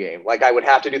my A game. Like I would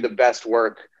have to do the best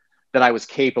work that I was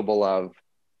capable of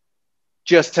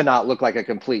just to not look like a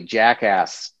complete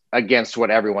jackass against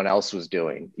what everyone else was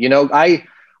doing. You know, I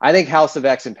think House of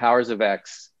X and Powers of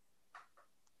X,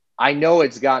 I know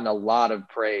it's gotten a lot of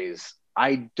praise.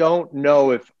 I don't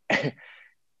know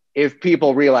if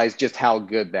people realize just how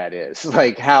good that is,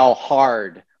 like how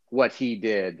hard what he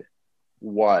did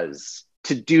was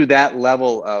to do that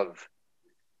level of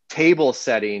table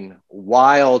setting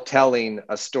while telling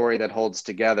a story that holds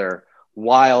together,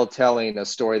 while telling a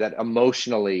story that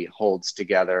emotionally holds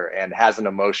together and has an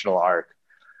emotional arc.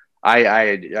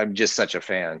 I'm just such a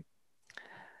fan.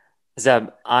 Zeb,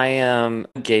 I am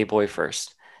gay boy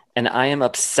first, and I am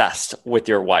obsessed with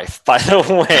your wife, by the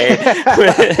way,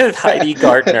 with Heidi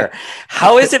Gardner.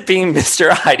 How is it being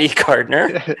Mr. Heidi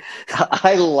Gardner?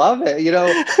 I love it. You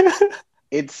know,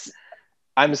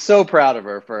 I'm so proud of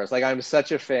her first. Like, I'm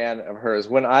such a fan of hers.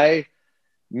 When I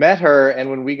met her and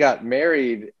when we got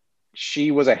married,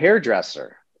 she was a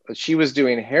hairdresser. She was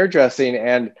doing hairdressing,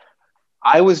 and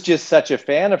I was just such a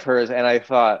fan of hers. And I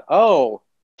thought, oh,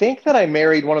 think that I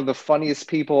married one of the funniest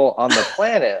people on the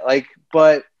planet. Like,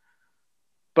 but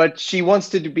she wants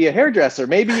to be a hairdresser.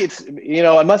 Maybe it's, you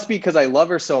know, it must be because I love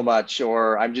her so much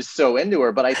or I'm just so into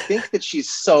her, but I think that she's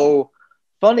so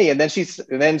funny. And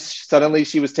then suddenly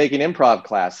she was taking improv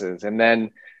classes, and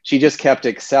then she just kept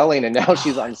excelling, and now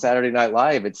she's on Saturday Night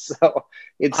Live. It's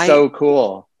so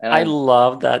cool. And I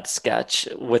love that sketch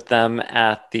with them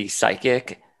at the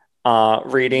psychic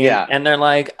reading, and they're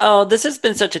like, oh, this has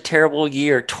been such a terrible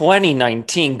year,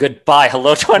 2019, goodbye,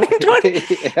 hello 2020.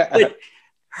 But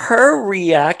her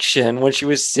reaction when she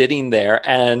was sitting there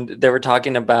and they were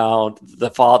talking about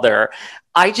the father,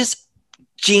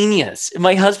 genius.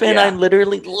 My husband and I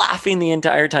literally laughing the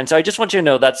entire time. So I just want you to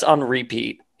know that's on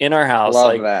repeat in our house. Love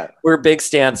like that. We're big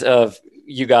stands of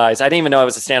you guys. I didn't even know I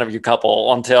was a stand of you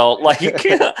couple until like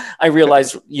I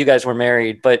realized you guys were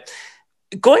married. But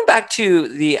going back to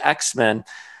the X-Men,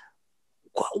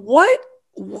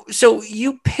 so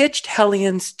you pitched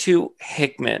Hellions to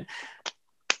Hickman.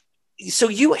 So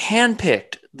you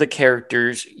handpicked the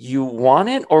characters you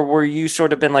wanted, or were you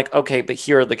sort of been like, okay, but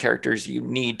here are the characters you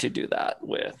need to do that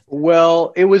with?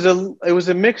 Well, it was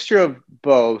a mixture of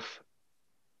both,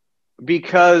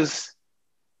 because,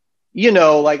 you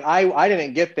know, like I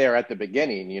didn't get there at the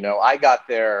beginning. You know, I got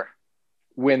there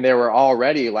when there were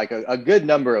already like a good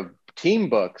number of team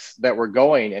books that were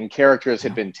going and characters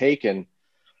had been taken.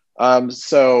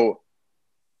 So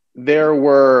there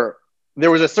was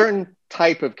a certain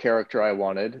type of character I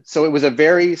wanted. So it was a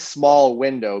very small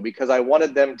window because I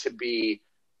wanted them to be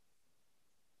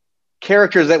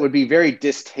characters that would be very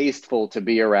distasteful to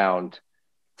be around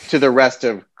to the rest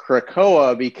of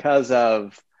Krakoa because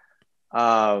of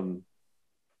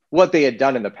what they had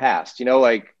done in the past. You know,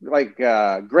 like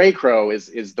Grey Crow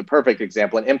is the perfect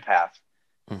example, an empath.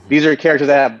 Mm-hmm. These are characters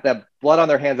that have blood on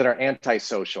their hands that are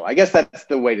antisocial. I guess that's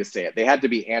the way to say it. They had to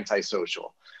be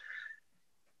antisocial.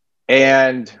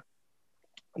 And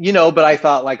you know, but I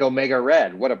thought like Omega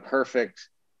Red, what a perfect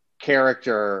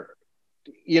character,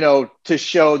 you know, to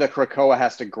show that Krakoa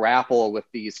has to grapple with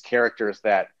these characters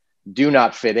that do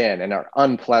not fit in and are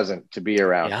unpleasant to be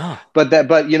around. Yeah.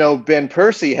 But you know, Ben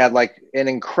Percy had like an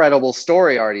incredible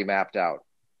story already mapped out.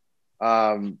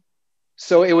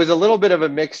 So it was a little bit of a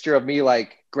mixture of me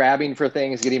like grabbing for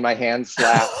things, getting my hands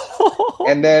slapped,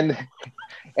 and then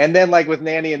like with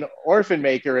Nanny and Orphan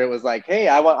Maker, it was like, hey,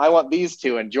 I want these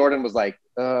two, and Jordan was like,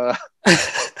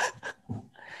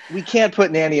 we can't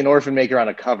put Nanny and Orphan Maker on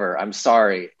a cover. I'm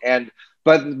sorry.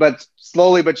 But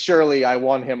slowly but surely I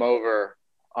won him over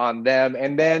on them.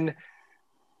 And then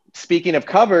speaking of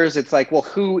covers, it's like, well,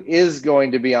 who is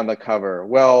going to be on the cover?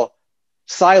 Well,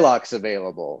 Psylocke's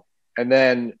available. And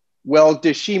then, well,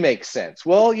 does she make sense?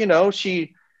 Well, you know,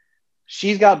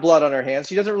 she's got blood on her hands.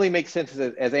 She doesn't really make sense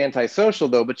as antisocial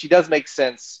though, but she does make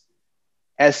sense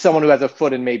as someone who has a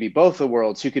foot in maybe both the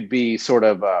worlds, who could be sort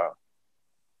of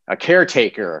a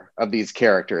caretaker of these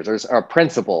characters, or a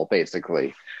principal,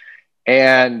 basically.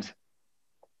 And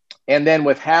then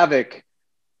with Havoc,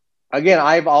 again,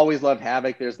 I've always loved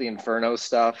Havoc. There's the Inferno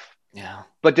stuff. Yeah.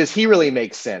 But does he really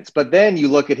make sense? But then you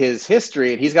look at his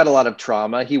history, and he's got a lot of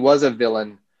trauma. He was a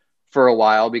villain for a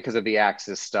while because of the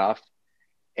Axis stuff.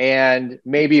 And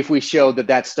maybe if we showed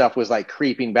that stuff was like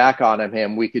creeping back on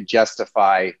him, we could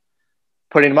justify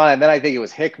putting him on. And then I think it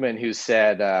was Hickman who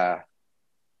said,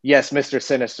 yes, Mr.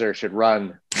 Sinister should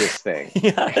run this thing.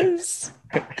 Yes.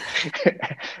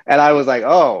 And I was like,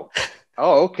 oh,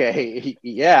 okay.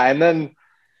 Yeah. And then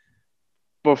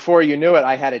before you knew it,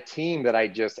 I had a team that I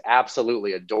just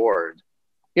absolutely adored.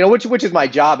 you know, which is my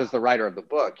job as the writer of the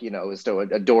book, you know, is to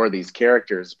adore these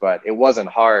characters, but it wasn't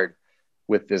hard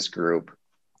with this group.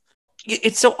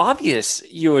 It's so obvious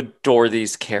you adore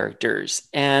these characters.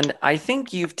 And I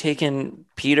think you've taken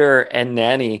Peter and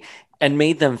Nanny and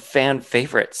made them fan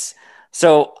favorites.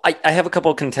 So I have a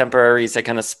couple of contemporaries I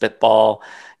kind of spitball,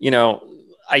 you know,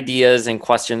 ideas and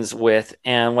questions with.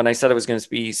 And when I said I was going to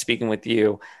be speaking with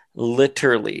you,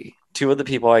 literally two of the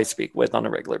people I speak with on a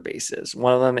regular basis.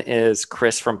 One of them is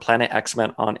Chris from Planet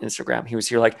X-Men on Instagram. He was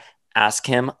here like, ask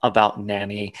him about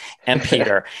Nanny and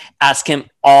Peter. Ask him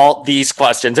all these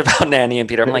questions about Nanny and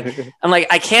Peter. I'm like,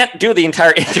 I can't do the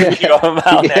entire interview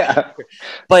about that.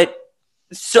 But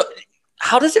so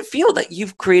how does it feel that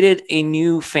you've created a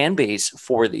new fan base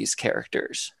for these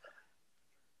characters?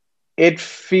 It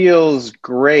feels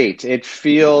great. It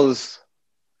feels,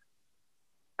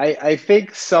 I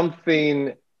think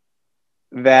something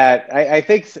that I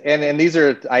think, and these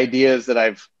are ideas that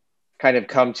I've kind of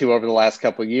come to over the last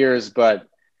couple of years, but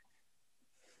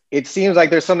it seems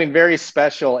like there's something very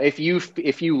special. If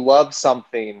you love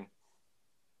something,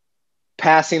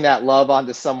 passing that love on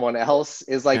to someone else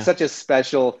is like such a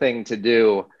special thing to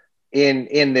do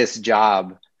in this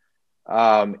job.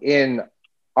 I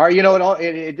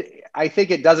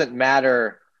think it doesn't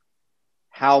matter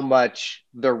how much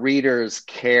the readers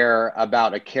care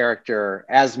about a character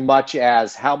as much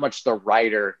as how much the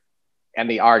writer and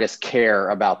the artist care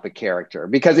about the character.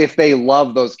 Because if they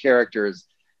love those characters,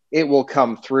 it will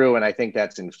come through, and I think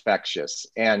that's infectious.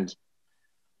 And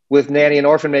with Nanny and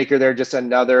Orphan Maker, they're just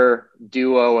another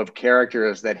duo of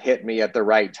characters that hit me at the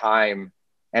right time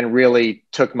and really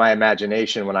took my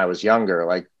imagination when I was younger.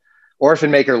 Like,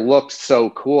 Orphan Maker looked so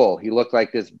cool. He looked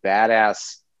like this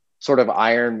badass sort of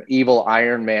evil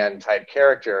Iron Man type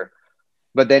character.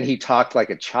 But then he talked like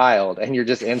a child, and you're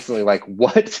just instantly like,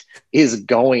 what is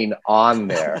going on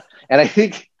there? And I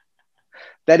think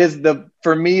that is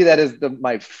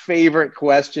my favorite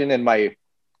question, and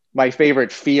my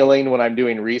favorite feeling when I'm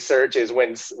doing research is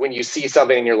when you see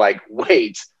something and you're like,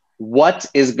 wait, what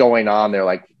is going on there?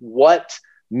 Like, what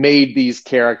made these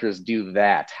characters do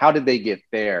that? How did they get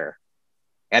there?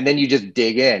 And then you just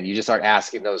dig in. You just start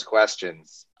asking those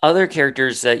questions. Other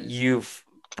characters that you've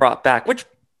brought back, which,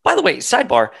 by the way,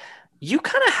 sidebar, you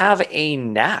kind of have a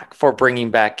knack for bringing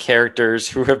back characters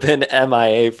who have been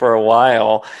MIA for a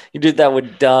while. You did that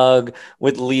with Doug,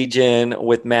 with Legion,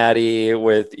 with Maddie,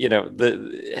 with, you know,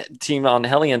 the team on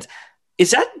Hellions.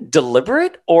 Is that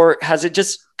deliberate, or has it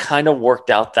just kind of worked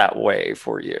out that way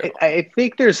for you? I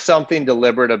think there's something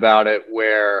deliberate about it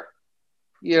where,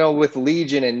 you know, with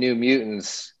Legion and New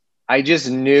Mutants, I just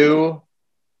knew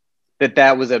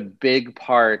that was a big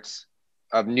part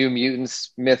of New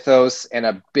Mutants mythos and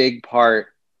a big part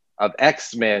of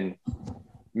X-Men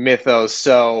mythos.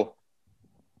 So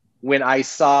when I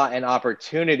saw an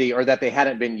opportunity, or that they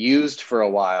hadn't been used for a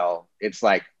while, it's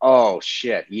like, oh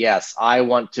shit, yes, I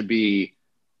want to be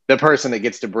the person that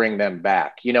gets to bring them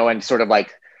back, you know, and sort of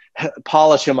like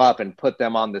polish them up and put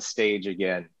them on the stage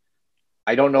again.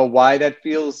 I don't know why that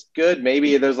feels good.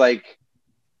 Maybe there's like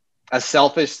a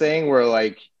selfish thing where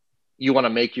like you want to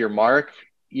make your mark,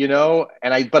 you know,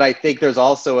 but I think there's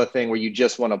also a thing where you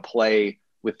just want to play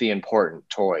with the important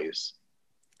toys.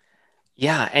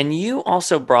 Yeah, and you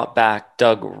also brought back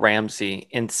Doug Ramsey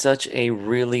in such a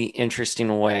really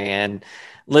interesting way. And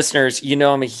listeners, you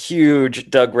know I'm a huge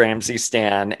Doug Ramsey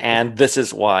stan, and this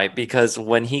is why. Because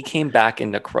when he came back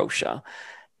in Necrosha,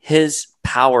 his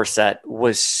power set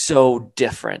was so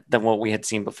different than what we had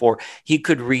seen before. He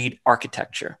could read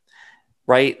architecture,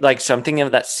 right? Like, so I'm thinking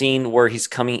of that scene where he's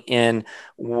coming in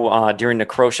during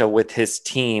Necrosha with his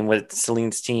team, with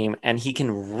Celine's team, and he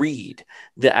can read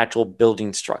the actual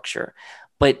building structure.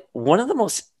 But one of the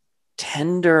most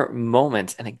tender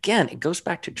moments, and again, it goes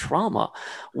back to trauma,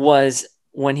 was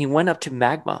when he went up to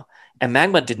Magma, and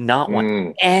Magma did not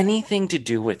want anything to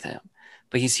do with him.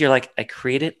 But he's here like, I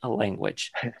created a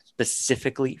language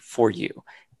specifically for you.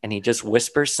 And he just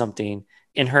whispers something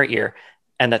in her ear,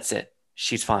 and that's it.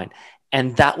 She's fine.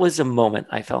 And that was a moment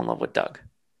I fell in love with Doug.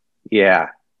 Yeah,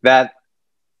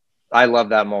 I love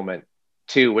that moment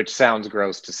too, which sounds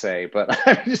gross to say, but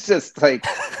I'm just like,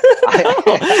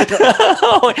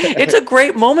 it's a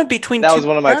great moment between that two was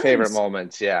one of my friends. favorite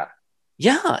moments. Yeah.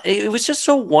 Yeah, it was just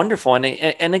so wonderful.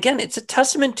 And again, it's a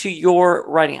testament to your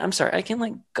writing. I'm sorry, I can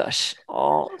like gush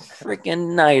all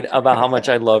freaking night about how much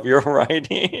I love your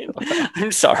writing.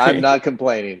 I'm sorry. I'm not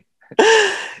complaining.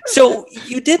 So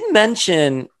you did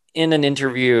mention in an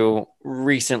interview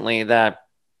recently that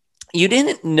you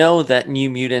didn't know that New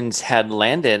Mutants had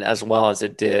landed as well as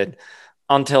it did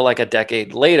until like a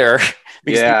decade later.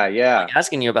 Because yeah.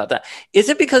 Asking you about that. Is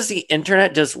it because the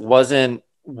internet just wasn't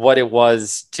what it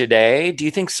was today? Do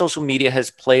you think social media has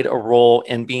played a role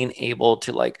in being able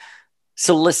to like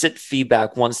solicit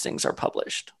feedback once things are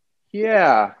published?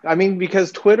 Yeah. I mean,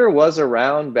 because Twitter was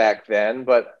around back then,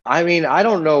 but I mean, I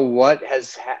don't know what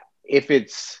if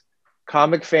it's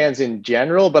comic fans in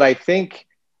general, but I think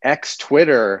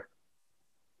Twitter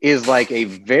is like a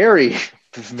very,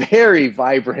 very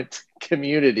vibrant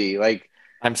community. Like,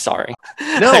 I'm sorry.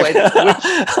 No,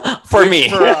 for me,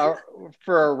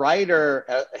 for a writer,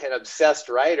 an obsessed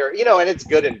writer, you know, and it's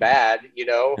good and bad, you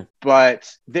know,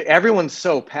 but everyone's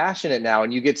so passionate now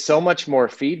and you get so much more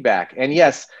feedback. And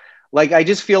yes, like, I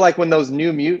just feel like when those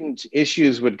New Mutant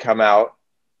issues would come out,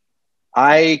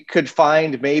 I could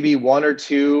find maybe 1 or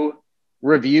 2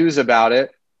 reviews about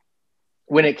it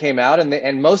when it came out.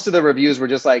 And most of the reviews were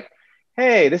just like,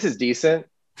 hey, this is decent.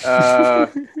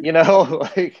 You know,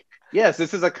 like, yes,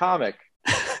 this is a comic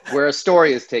where a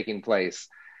story is taking place.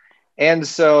 And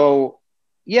so,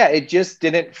 yeah, it just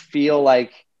didn't feel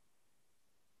like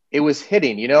it was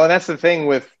hitting, you know, and that's the thing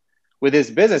with this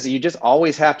business. You just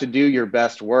always have to do your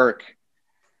best work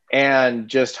and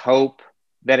just hope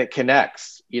that it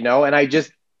connects, you know? And I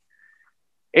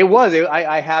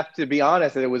have to be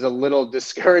honest that it was a little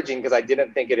discouraging because I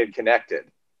didn't think it had connected.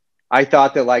 I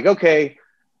thought that like, okay,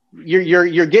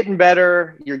 you're getting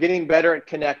better. You're getting better at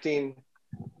connecting.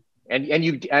 And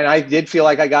I did feel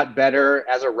like I got better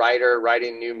as a writer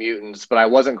writing New Mutants, but I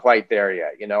wasn't quite there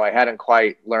yet. You know, I hadn't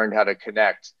quite learned how to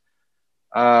connect.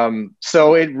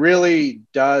 So it really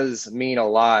does mean a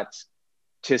lot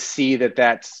to see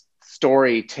that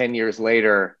story 10 years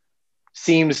later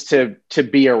seems to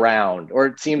be around, or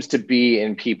it seems to be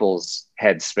in people's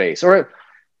headspace, or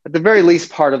at the very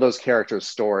least part of those characters'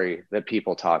 story that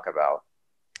people talk about.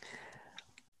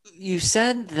 You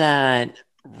said that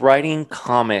writing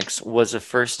comics was the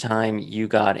first time you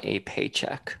got a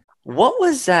paycheck. What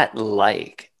was that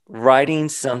like, writing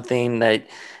something that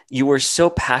you were so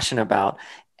passionate about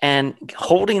and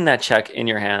holding that check in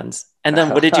your hands? And then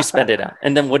what did you spend it on?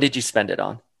 And then what did you spend it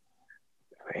on?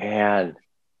 Man,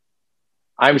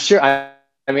 I'm sure.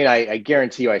 I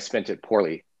guarantee you I spent it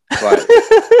poorly, but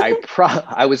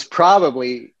I was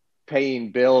probably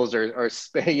paying bills or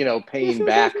you know, paying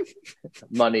back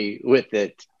money with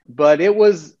it. But it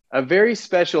was a very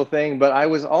special thing. But I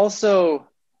was also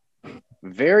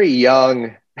very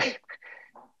young,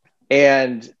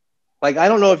 and like, I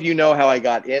don't know if you know how I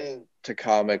got into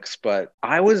comics, but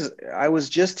I was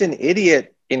just an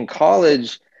idiot in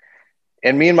college,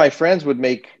 and me and my friends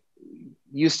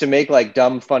used to make like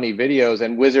dumb, funny videos,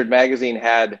 and Wizard Magazine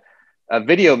had a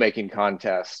video making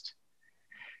contest.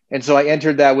 And so I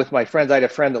entered that with my friends. I had a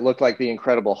friend that looked like the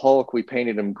Incredible Hulk. We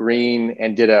painted him green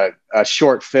and did a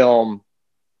short film.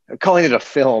 Calling it a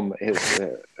film is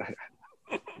a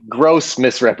gross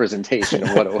misrepresentation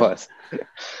of what it was.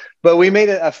 But we made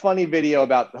a funny video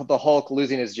about the Hulk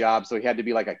losing his job. So he had to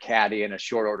be like a caddy and a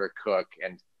short order cook.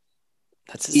 And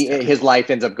his life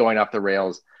ends up going off the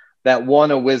rails. That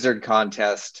won a Wizard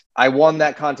contest. I won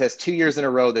that contest 2 years in a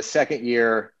row. The second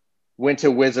year, went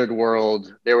to Wizard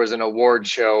World. There was an award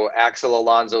show. Axel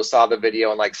Alonso saw the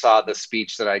video and like saw the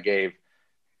speech that I gave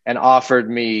and offered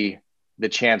me the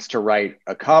chance to write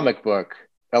a comic book,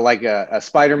 like a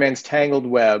Spider-Man's Tangled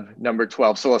Web number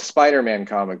 12. So a Spider-Man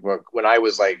comic book when I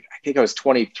was like, I think I was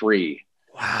 23.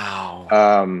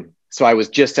 Wow. So I was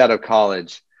just out of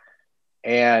college.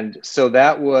 And so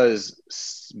that was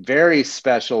very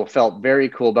special, felt very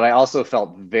cool, but I also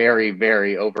felt very,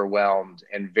 very overwhelmed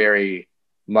and very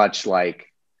much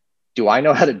like, do I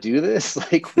know how to do this?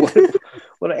 Like,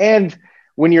 what? And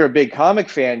when you're a big comic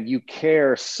fan, you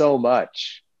care so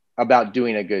much about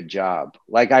doing a good job.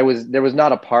 Like there was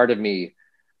not a part of me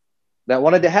that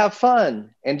wanted to have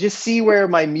fun and just see where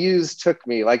my muse took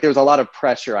me. Like, there was a lot of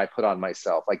pressure I put on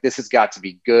myself. Like, this has got to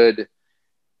be good.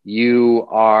 You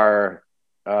are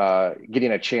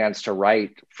getting a chance to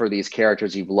write for these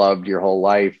characters you've loved your whole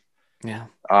life. Yeah.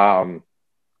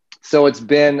 So it's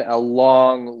been a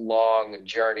long, long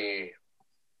journey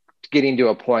getting to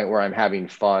a point where I'm having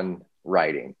fun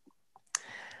writing.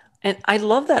 And I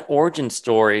love that origin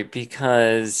story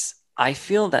because I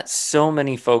feel that so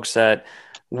many folks that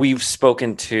we've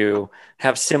spoken to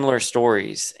have similar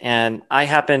stories. And I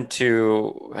happen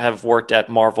to have worked at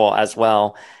Marvel as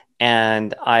well.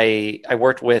 And I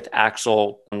worked with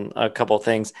Axel on a couple of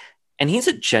things, and he's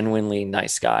a genuinely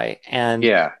nice guy. And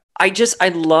yeah. I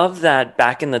love that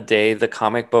back in the day, the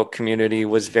comic book community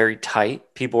was very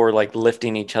tight. People were like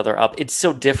lifting each other up. It's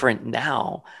so different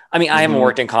now. I mean, I haven't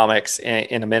worked in comics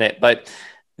in a minute, but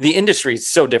the industry is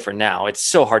so different now. It's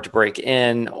so hard to break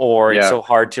in, or it's so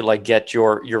hard to like get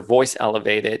your voice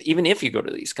elevated, even if you go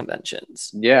to these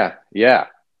conventions. Yeah.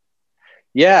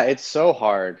 It's so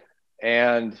hard.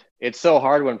 And it's so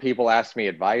hard when people ask me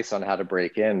advice on how to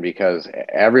break in, because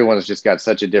everyone's just got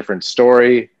such a different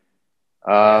story.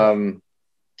 And,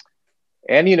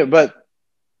 but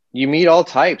you meet all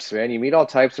types, man. You meet all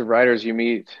types of writers. You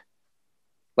meet,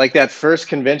 like, that first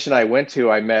convention I went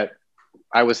to, I met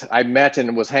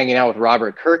and was hanging out with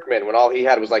Robert Kirkman when all he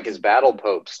had was like his Battle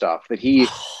Pope stuff that he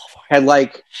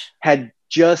had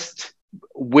just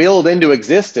willed into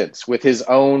existence with his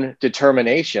own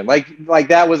determination. Like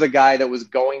that was a guy that was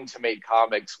going to make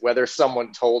comics, whether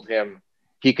someone told him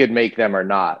he could make them or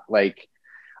not. Like,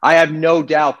 I have no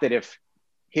doubt that if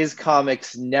his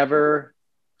comics never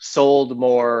sold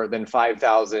more than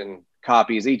 5,000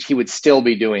 copies each, he would still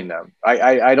be doing them.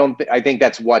 I think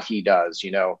that's what he does.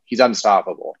 He's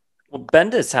unstoppable. Well,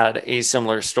 Bendis had a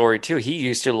similar story too. He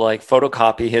used to like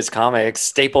photocopy his comics,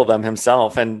 staple them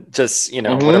himself, and just,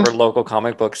 whatever local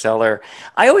comic book seller.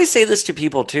 I always say this to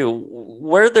people too: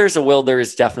 where there's a will, there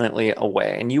is definitely a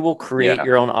way, and you will create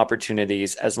your own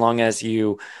opportunities as long as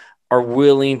you are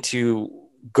willing to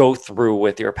go through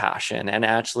with your passion and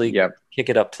actually kick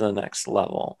it up to the next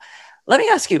level. Let me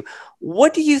ask you,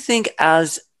 what do you think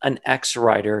as an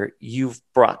ex-writer you've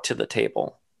brought to the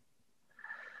table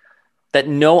that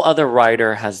no other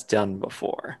writer has done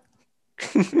before?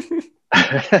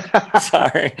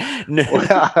 Sorry. No.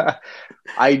 Well,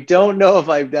 I don't know if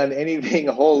I've done anything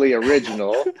wholly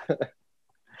original,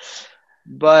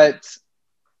 but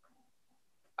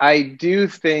I do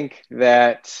think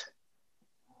that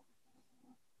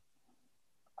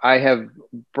I have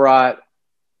brought,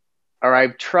 or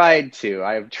I've tried, this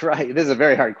is a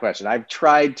very hard question. I've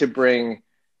tried to bring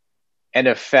an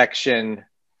affection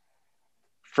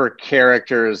for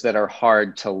characters that are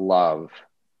hard to love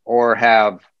or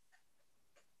have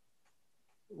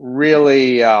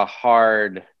really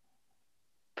hard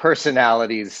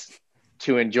personalities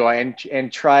to enjoy,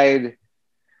 and tried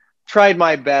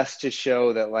my best to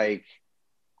show that, like,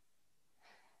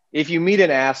 if you meet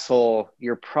an asshole,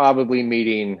 you're probably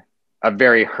meeting a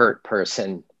very hurt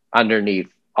person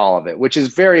underneath all of it, which is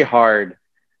very hard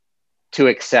to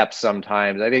accept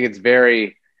sometimes. I think it's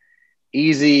very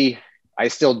easy. I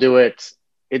still do it.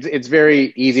 It's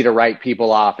very easy to write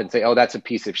people off and say, oh, that's a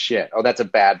piece of shit. Oh, that's a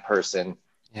bad person.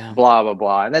 Yeah. Blah, blah,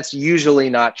 blah. And that's usually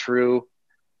not true.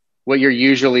 What you're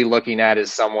usually looking at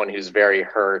is someone who's very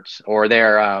hurt, or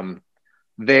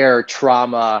their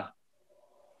trauma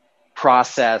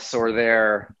process or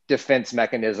their defense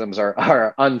mechanisms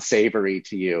are unsavory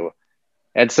to you.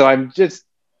 And so I'm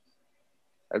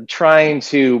trying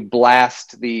to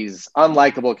blast these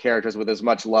unlikable characters with as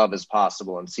much love as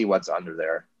possible and see what's under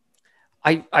there.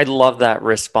 I love that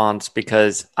response,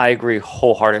 because I agree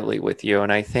wholeheartedly with you.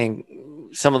 And I think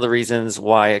some of the reasons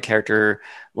why a character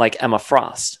like Emma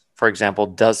Frost, for example,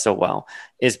 does so well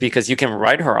is because you can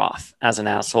write her off as an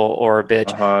asshole or a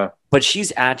bitch, but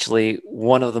she's actually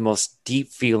one of the most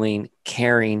deep-feeling,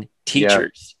 caring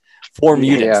teachers for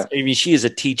mutants. I mean, she is a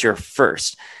teacher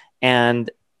first. And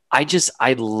I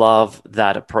love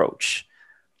that approach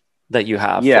that you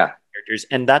have for characters.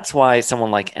 And that's why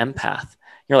someone like Empath,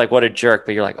 you're like, what a jerk,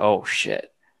 but you're like, oh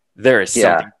shit, there is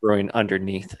something brewing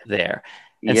underneath there.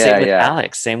 And same with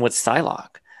Alex, same with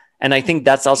Psylocke. And I think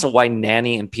that's also why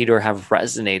Nanny and Peter have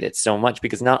resonated so much,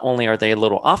 because not only are they a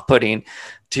little off-putting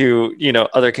to,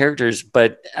 other characters,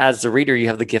 but as the reader, you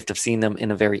have the gift of seeing them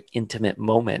in a very intimate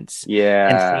moments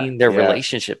and seeing their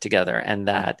relationship together and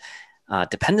that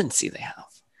dependency they have.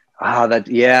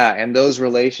 And those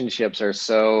relationships are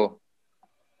so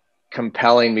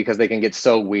compelling because they can get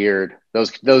so weird.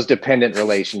 Those dependent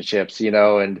relationships,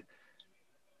 and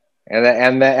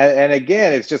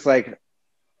again, it's just like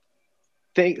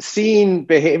seeing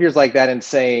behaviors like that and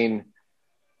saying,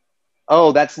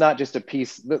 oh, that's not just a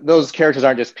piece. Those characters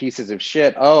aren't just pieces of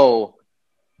shit. Oh,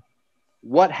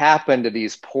 what happened to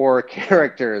these poor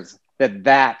characters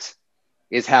that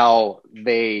is how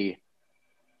they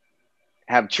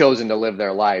have chosen to live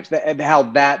their lives, and how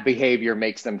that behavior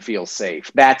makes them feel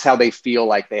safe. That's how they feel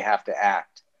like they have to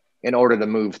act in order to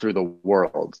move through the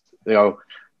world.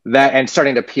 That, and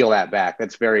starting to peel that back,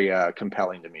 that's very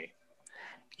compelling to me.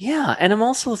 Yeah, and I'm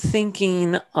also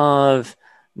thinking of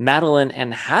Madeline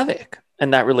and Havoc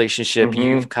and that relationship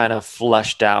you've kind of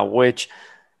fleshed out, which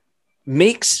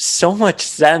makes so much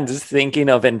sense thinking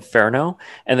of Inferno,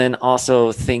 and then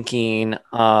also thinking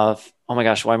of, oh my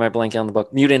gosh, why am I blanking on the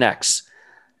book? Mutant X,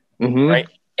 right?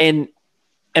 And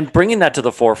bringing that to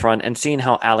the forefront and seeing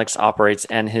how Alex operates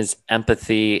and his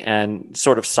empathy and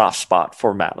sort of soft spot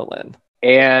for Madeline.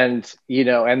 And, you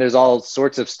know, and there's all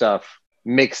sorts of stuff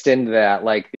mixed into that,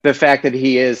 like the fact that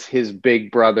he is his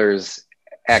big brother's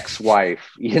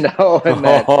ex-wife, you know, and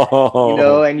that, you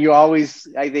know, and you always,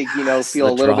 I think, you know, feel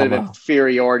a little bit of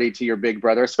inferiority to your big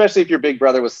brother, especially if your big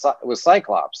brother was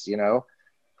Cyclops, you know.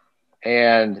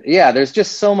 And yeah, there's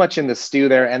just so much in the stew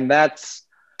there, and that's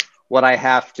what I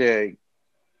have to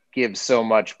give so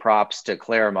much props to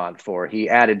Claremont for. He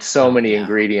added so many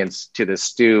ingredients to the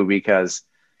stew, because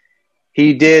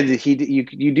you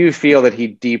do feel that he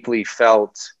deeply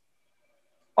felt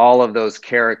all of those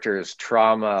characters'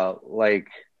 trauma, like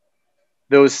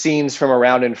those scenes from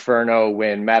Around Inferno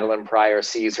when Madeline Pryor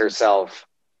sees herself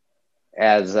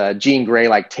as Jean Grey,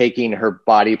 like taking her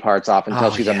body parts off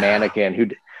until she's a mannequin. Who,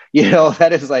 you know,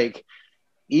 that is like,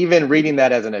 even reading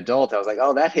that as an adult, I was like,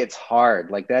 oh, that hits hard.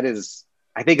 Like that is,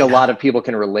 I think a lot of people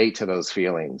can relate to those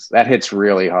feelings. That hits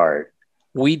really hard.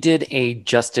 We did a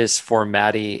Justice for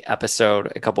Maddie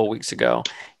episode a couple of weeks ago.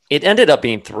 It ended up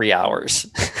being 3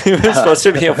 hours. It was supposed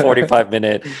to be a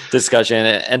 45-minute discussion.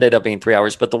 It ended up being 3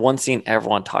 hours. But the one scene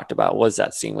everyone talked about was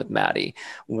that scene with Maddie,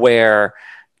 where,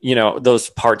 you know, those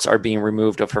parts are being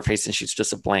removed of her face and she's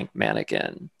just a blank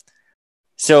mannequin.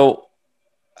 So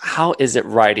how is it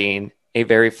writing a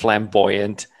very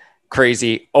flamboyant,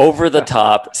 crazy,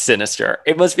 over-the-top Sinister?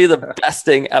 It must be the best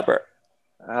thing ever.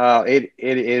 It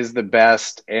is the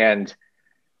best. And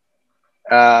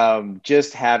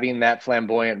just having that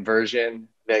flamboyant version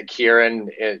that Kieran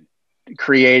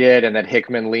created and that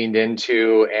Hickman leaned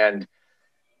into. And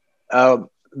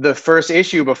the first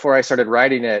issue before I started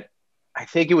writing it, I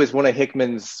think it was one of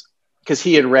Hickman's, because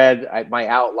he had read my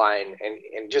outline,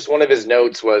 and just one of his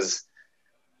notes was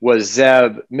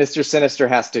Zeb, Mr. Sinister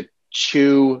has to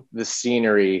chew the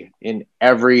scenery in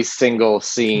every single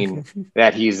scene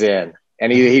that he's in.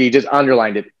 And he just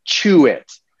underlined it, chew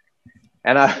it.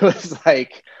 And I was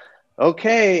like,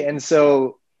 okay. And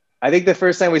so I think the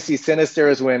first time we see Sinister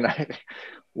is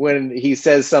when he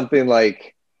says something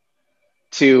like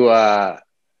to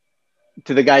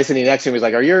the guy sitting next to him, he's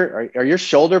like, are your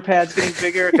shoulder pads getting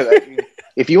bigger? Because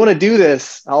if you want to do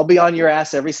this, I'll be on your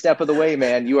ass every step of the way,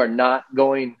 man. You're not,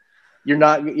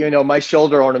 you know, my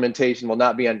shoulder ornamentation will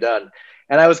not be undone.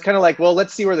 And I was kind of like, well,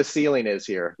 let's see where the ceiling is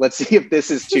here. Let's see if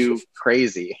this is too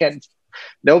crazy. And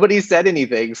nobody said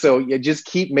anything. So you just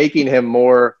keep making him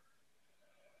more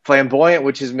flamboyant,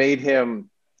 which has made him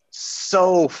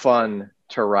so fun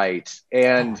to write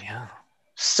and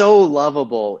so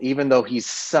lovable, even though he's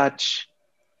such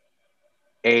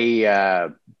a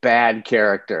bad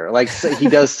character. Like he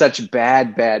does such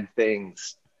bad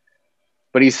things,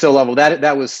 but he's so lovable.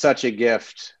 That was such a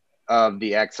gift of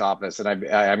the X Office. And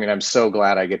I mean, I'm so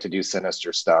glad I get to do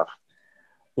Sinister stuff.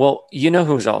 Well, you know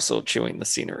who's also chewing the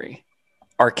scenery?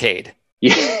 Arcade.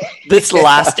 Yeah. This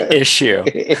last issue.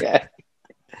 Yeah.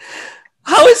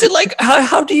 How is it like,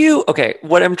 how do you, okay,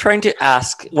 what I'm trying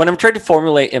to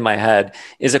formulate in my head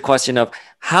is a question of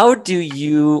how do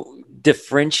you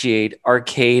differentiate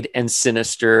Arcade and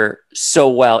Sinister so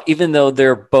well, even though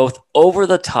they're both over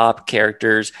the top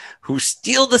characters who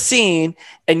steal the scene,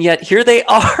 and yet here they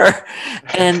are.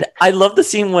 And I love the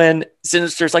scene when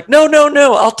Sinister's like, no,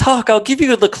 I'll give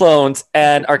you the clones.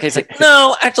 And Arcade's like,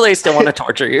 no, actually, I still want to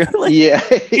torture you. Like, yeah.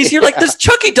 You're like, this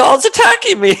Chucky doll's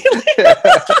attacking me.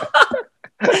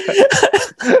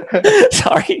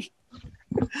 Sorry.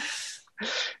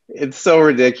 It's so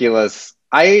ridiculous.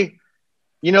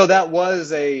 You know, that was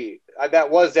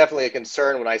definitely a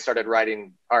concern when I started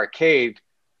writing Arcade,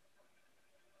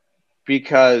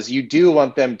 because you do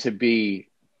want them to be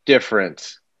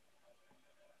different.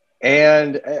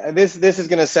 And this is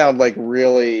going to sound like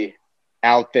really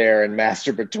out there and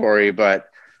masturbatory, but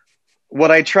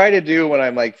what I try to do when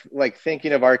I'm like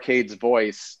thinking of Arcade's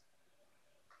voice,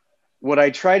 what I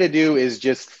try to do is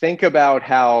just think about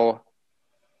how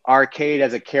Arcade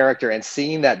as a character and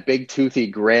seeing that big toothy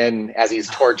grin as he's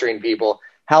torturing people,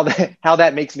 how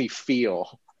that makes me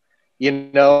feel, you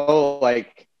know,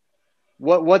 like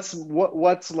what's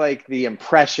like the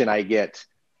impression I get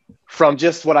from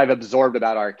just what I've absorbed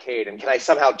about Arcade, and can I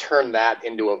somehow turn that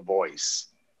into a voice?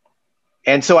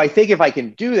 And so I think if I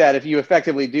can do that, if you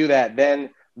effectively do that,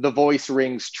 then the voice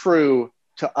rings true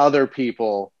to other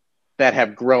people that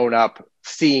have grown up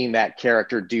seeing that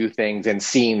character do things and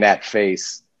seeing that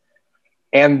face.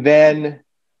 And then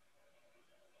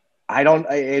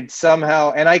it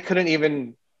somehow, and I couldn't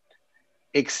even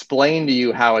explain to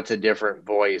you how it's a different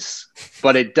voice,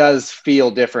 but it does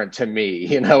feel different to me.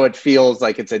 You know, it feels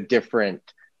like it's a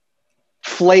different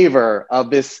flavor of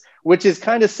this, which is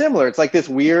kind of similar. It's like this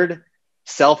weird,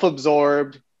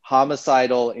 self-absorbed,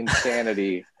 homicidal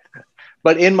insanity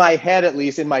but in my head, at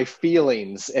least in my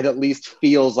feelings, it at least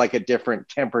feels like a different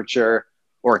temperature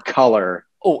or color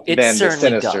it than the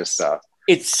certainly Sinister does. stuff.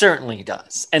 It certainly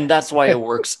does. And that's why it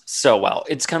works so well.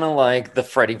 It's kind of like the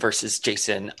Freddy versus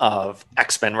Jason of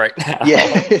X-Men right now.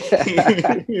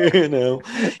 Yeah. You know,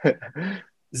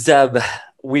 Zeb,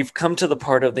 we've come to the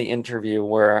part of the interview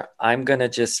where I'm going to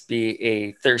just be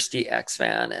a thirsty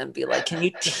X-fan and be like, can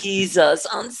you tease us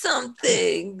on some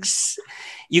things?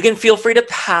 You can feel free to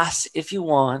pass if you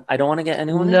want. I don't want to get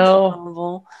anyone in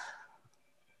trouble.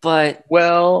 But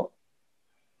well,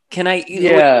 can I?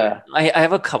 Yeah, I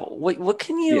have a couple. What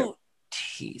can you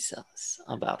tease us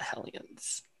about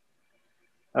Hellions?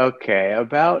 Okay,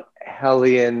 about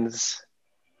Hellions.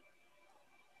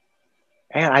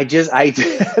 Man,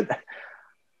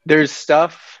 there's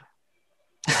stuff.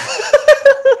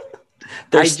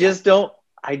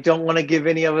 I don't want to give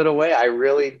any of it away. I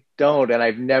really don't. And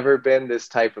I've never been this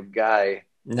type of guy.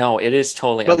 No, it is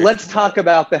totally. But let's talk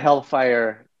about the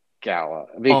Hellfire Gala,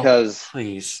 because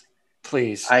please.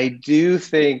 I do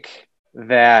think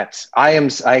that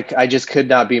I just could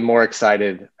not be more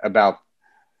excited about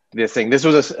this thing. This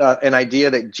was an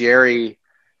idea that Jerry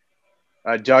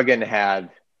Duggan had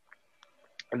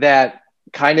that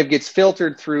kind of gets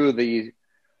filtered through the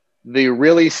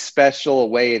really special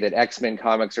way that X-Men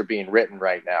comics are being written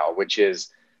right now, which is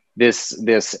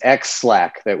this X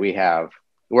Slack that we have,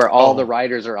 where all the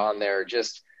writers are on there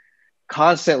just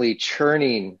constantly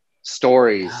churning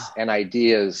stories and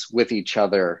ideas with each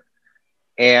other.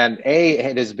 And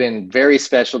it has been very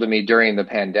special to me during the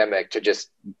pandemic to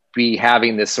just be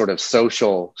having this sort of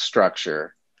social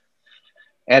structure.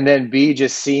 And then B,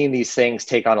 just seeing these things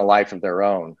take on a life of their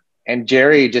own. And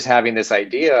Jerry just having this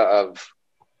idea of,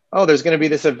 there's going to be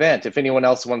this event. If anyone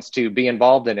else wants to be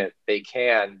involved in it, they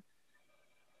can.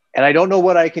 And I don't know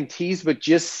what I can tease, but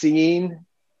just seeing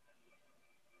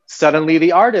suddenly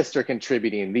the artists are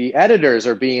contributing. The editors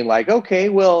are being like, okay,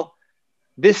 well,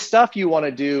 this stuff you want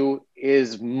to do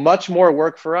is much more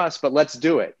work for us, but let's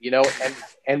do it,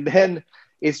 and then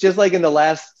it's just like in the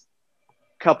last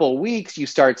couple of weeks, you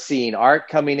start seeing art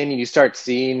coming in and you start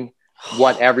seeing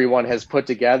what everyone has put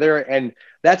together. And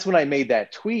that's when I made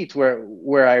that tweet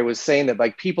where I was saying that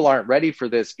like people aren't ready for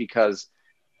this, because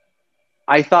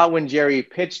I thought when Jerry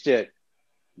pitched it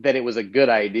that it was a good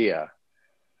idea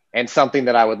and something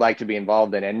that I would like to be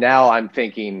involved in. And now I'm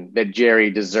thinking that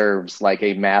Jerry deserves like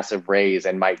a massive raise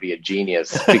and might be a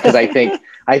genius, because I think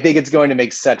it's going to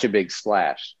make such a big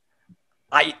splash.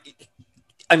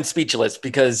 I'm speechless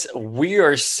because we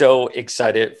are so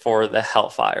excited for the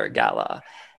Hellfire Gala.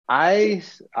 I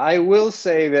will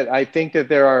say that I think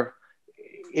that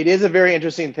it is a very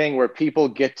interesting thing where people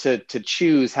get to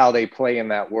choose how they play in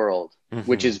that world,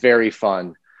 which is very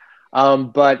fun.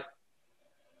 But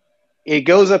it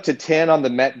goes up to 10 on the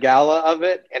Met Gala of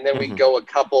it, and then we go a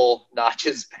couple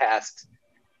notches past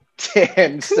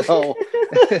 10. So,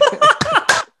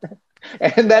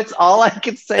 and that's all I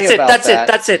can say about that.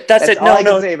 That's it. All I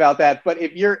can say about that. But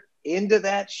if you're into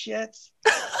that shit,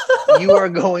 you are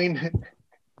going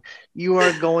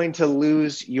to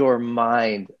lose your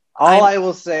mind. All I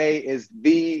will say is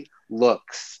the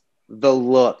looks.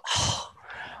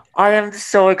 I am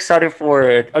so excited for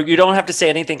it. You don't have to say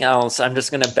anything else. I'm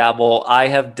just going to babble. I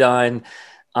have done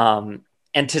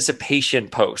anticipation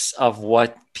posts of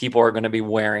what people are going to be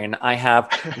wearing. I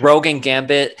have Rogue and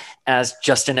Gambit as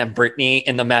Justin and Brittany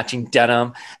in the matching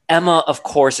denim. Emma, of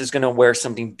course, is going to wear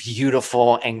something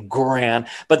beautiful and grand.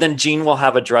 But then Jean will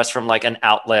have a dress from like an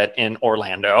outlet in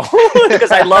Orlando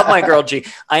because I love my girl Jean.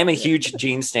 I am a huge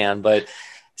Jean stan. But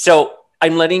so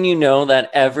I'm letting you know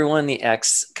that everyone in the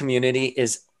X community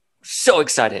is so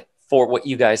excited for what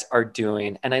you guys are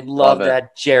doing. And I love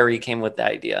that Jerry came with the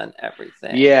idea and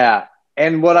everything. Yeah.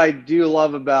 And what I do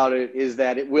love about it is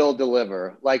that it will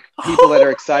deliver. Like people that are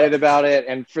excited about it,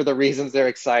 and for the reasons they're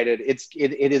excited, it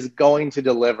is going to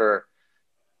deliver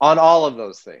on all of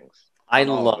those things. I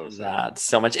love that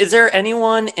so much. Is there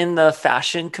anyone in the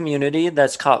fashion community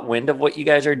that's caught wind of what you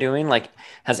guys are doing? Like,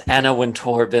 has Anna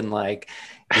Wintour been like,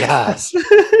 yes?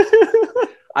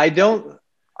 I don't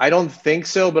think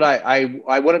so, but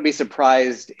I wouldn't be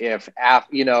surprised if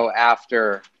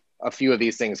after a few of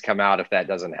these things come out, if that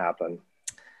doesn't happen.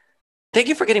 Thank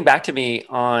you for getting back to me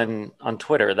on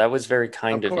Twitter. That was very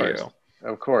kind of you.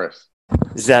 Of course.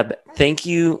 Zeb, thank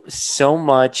you so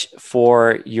much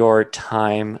for your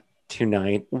time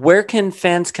tonight. Where can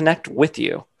fans connect with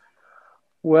you?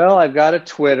 Well, I've got a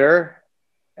Twitter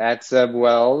at Zeb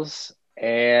Wells,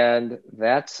 and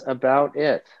that's about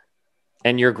it.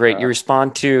 And you're great. You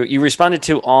responded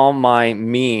to all my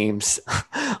memes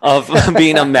of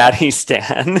being a Maddie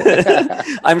stan.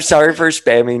 I'm sorry for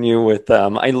spamming you with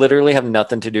them. I literally have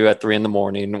nothing to do at 3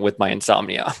 a.m. with my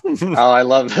insomnia. I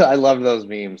love those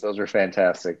memes. Those are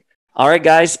fantastic. All right,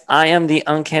 guys. I am the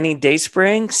Uncanny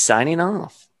Dayspring signing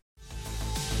off.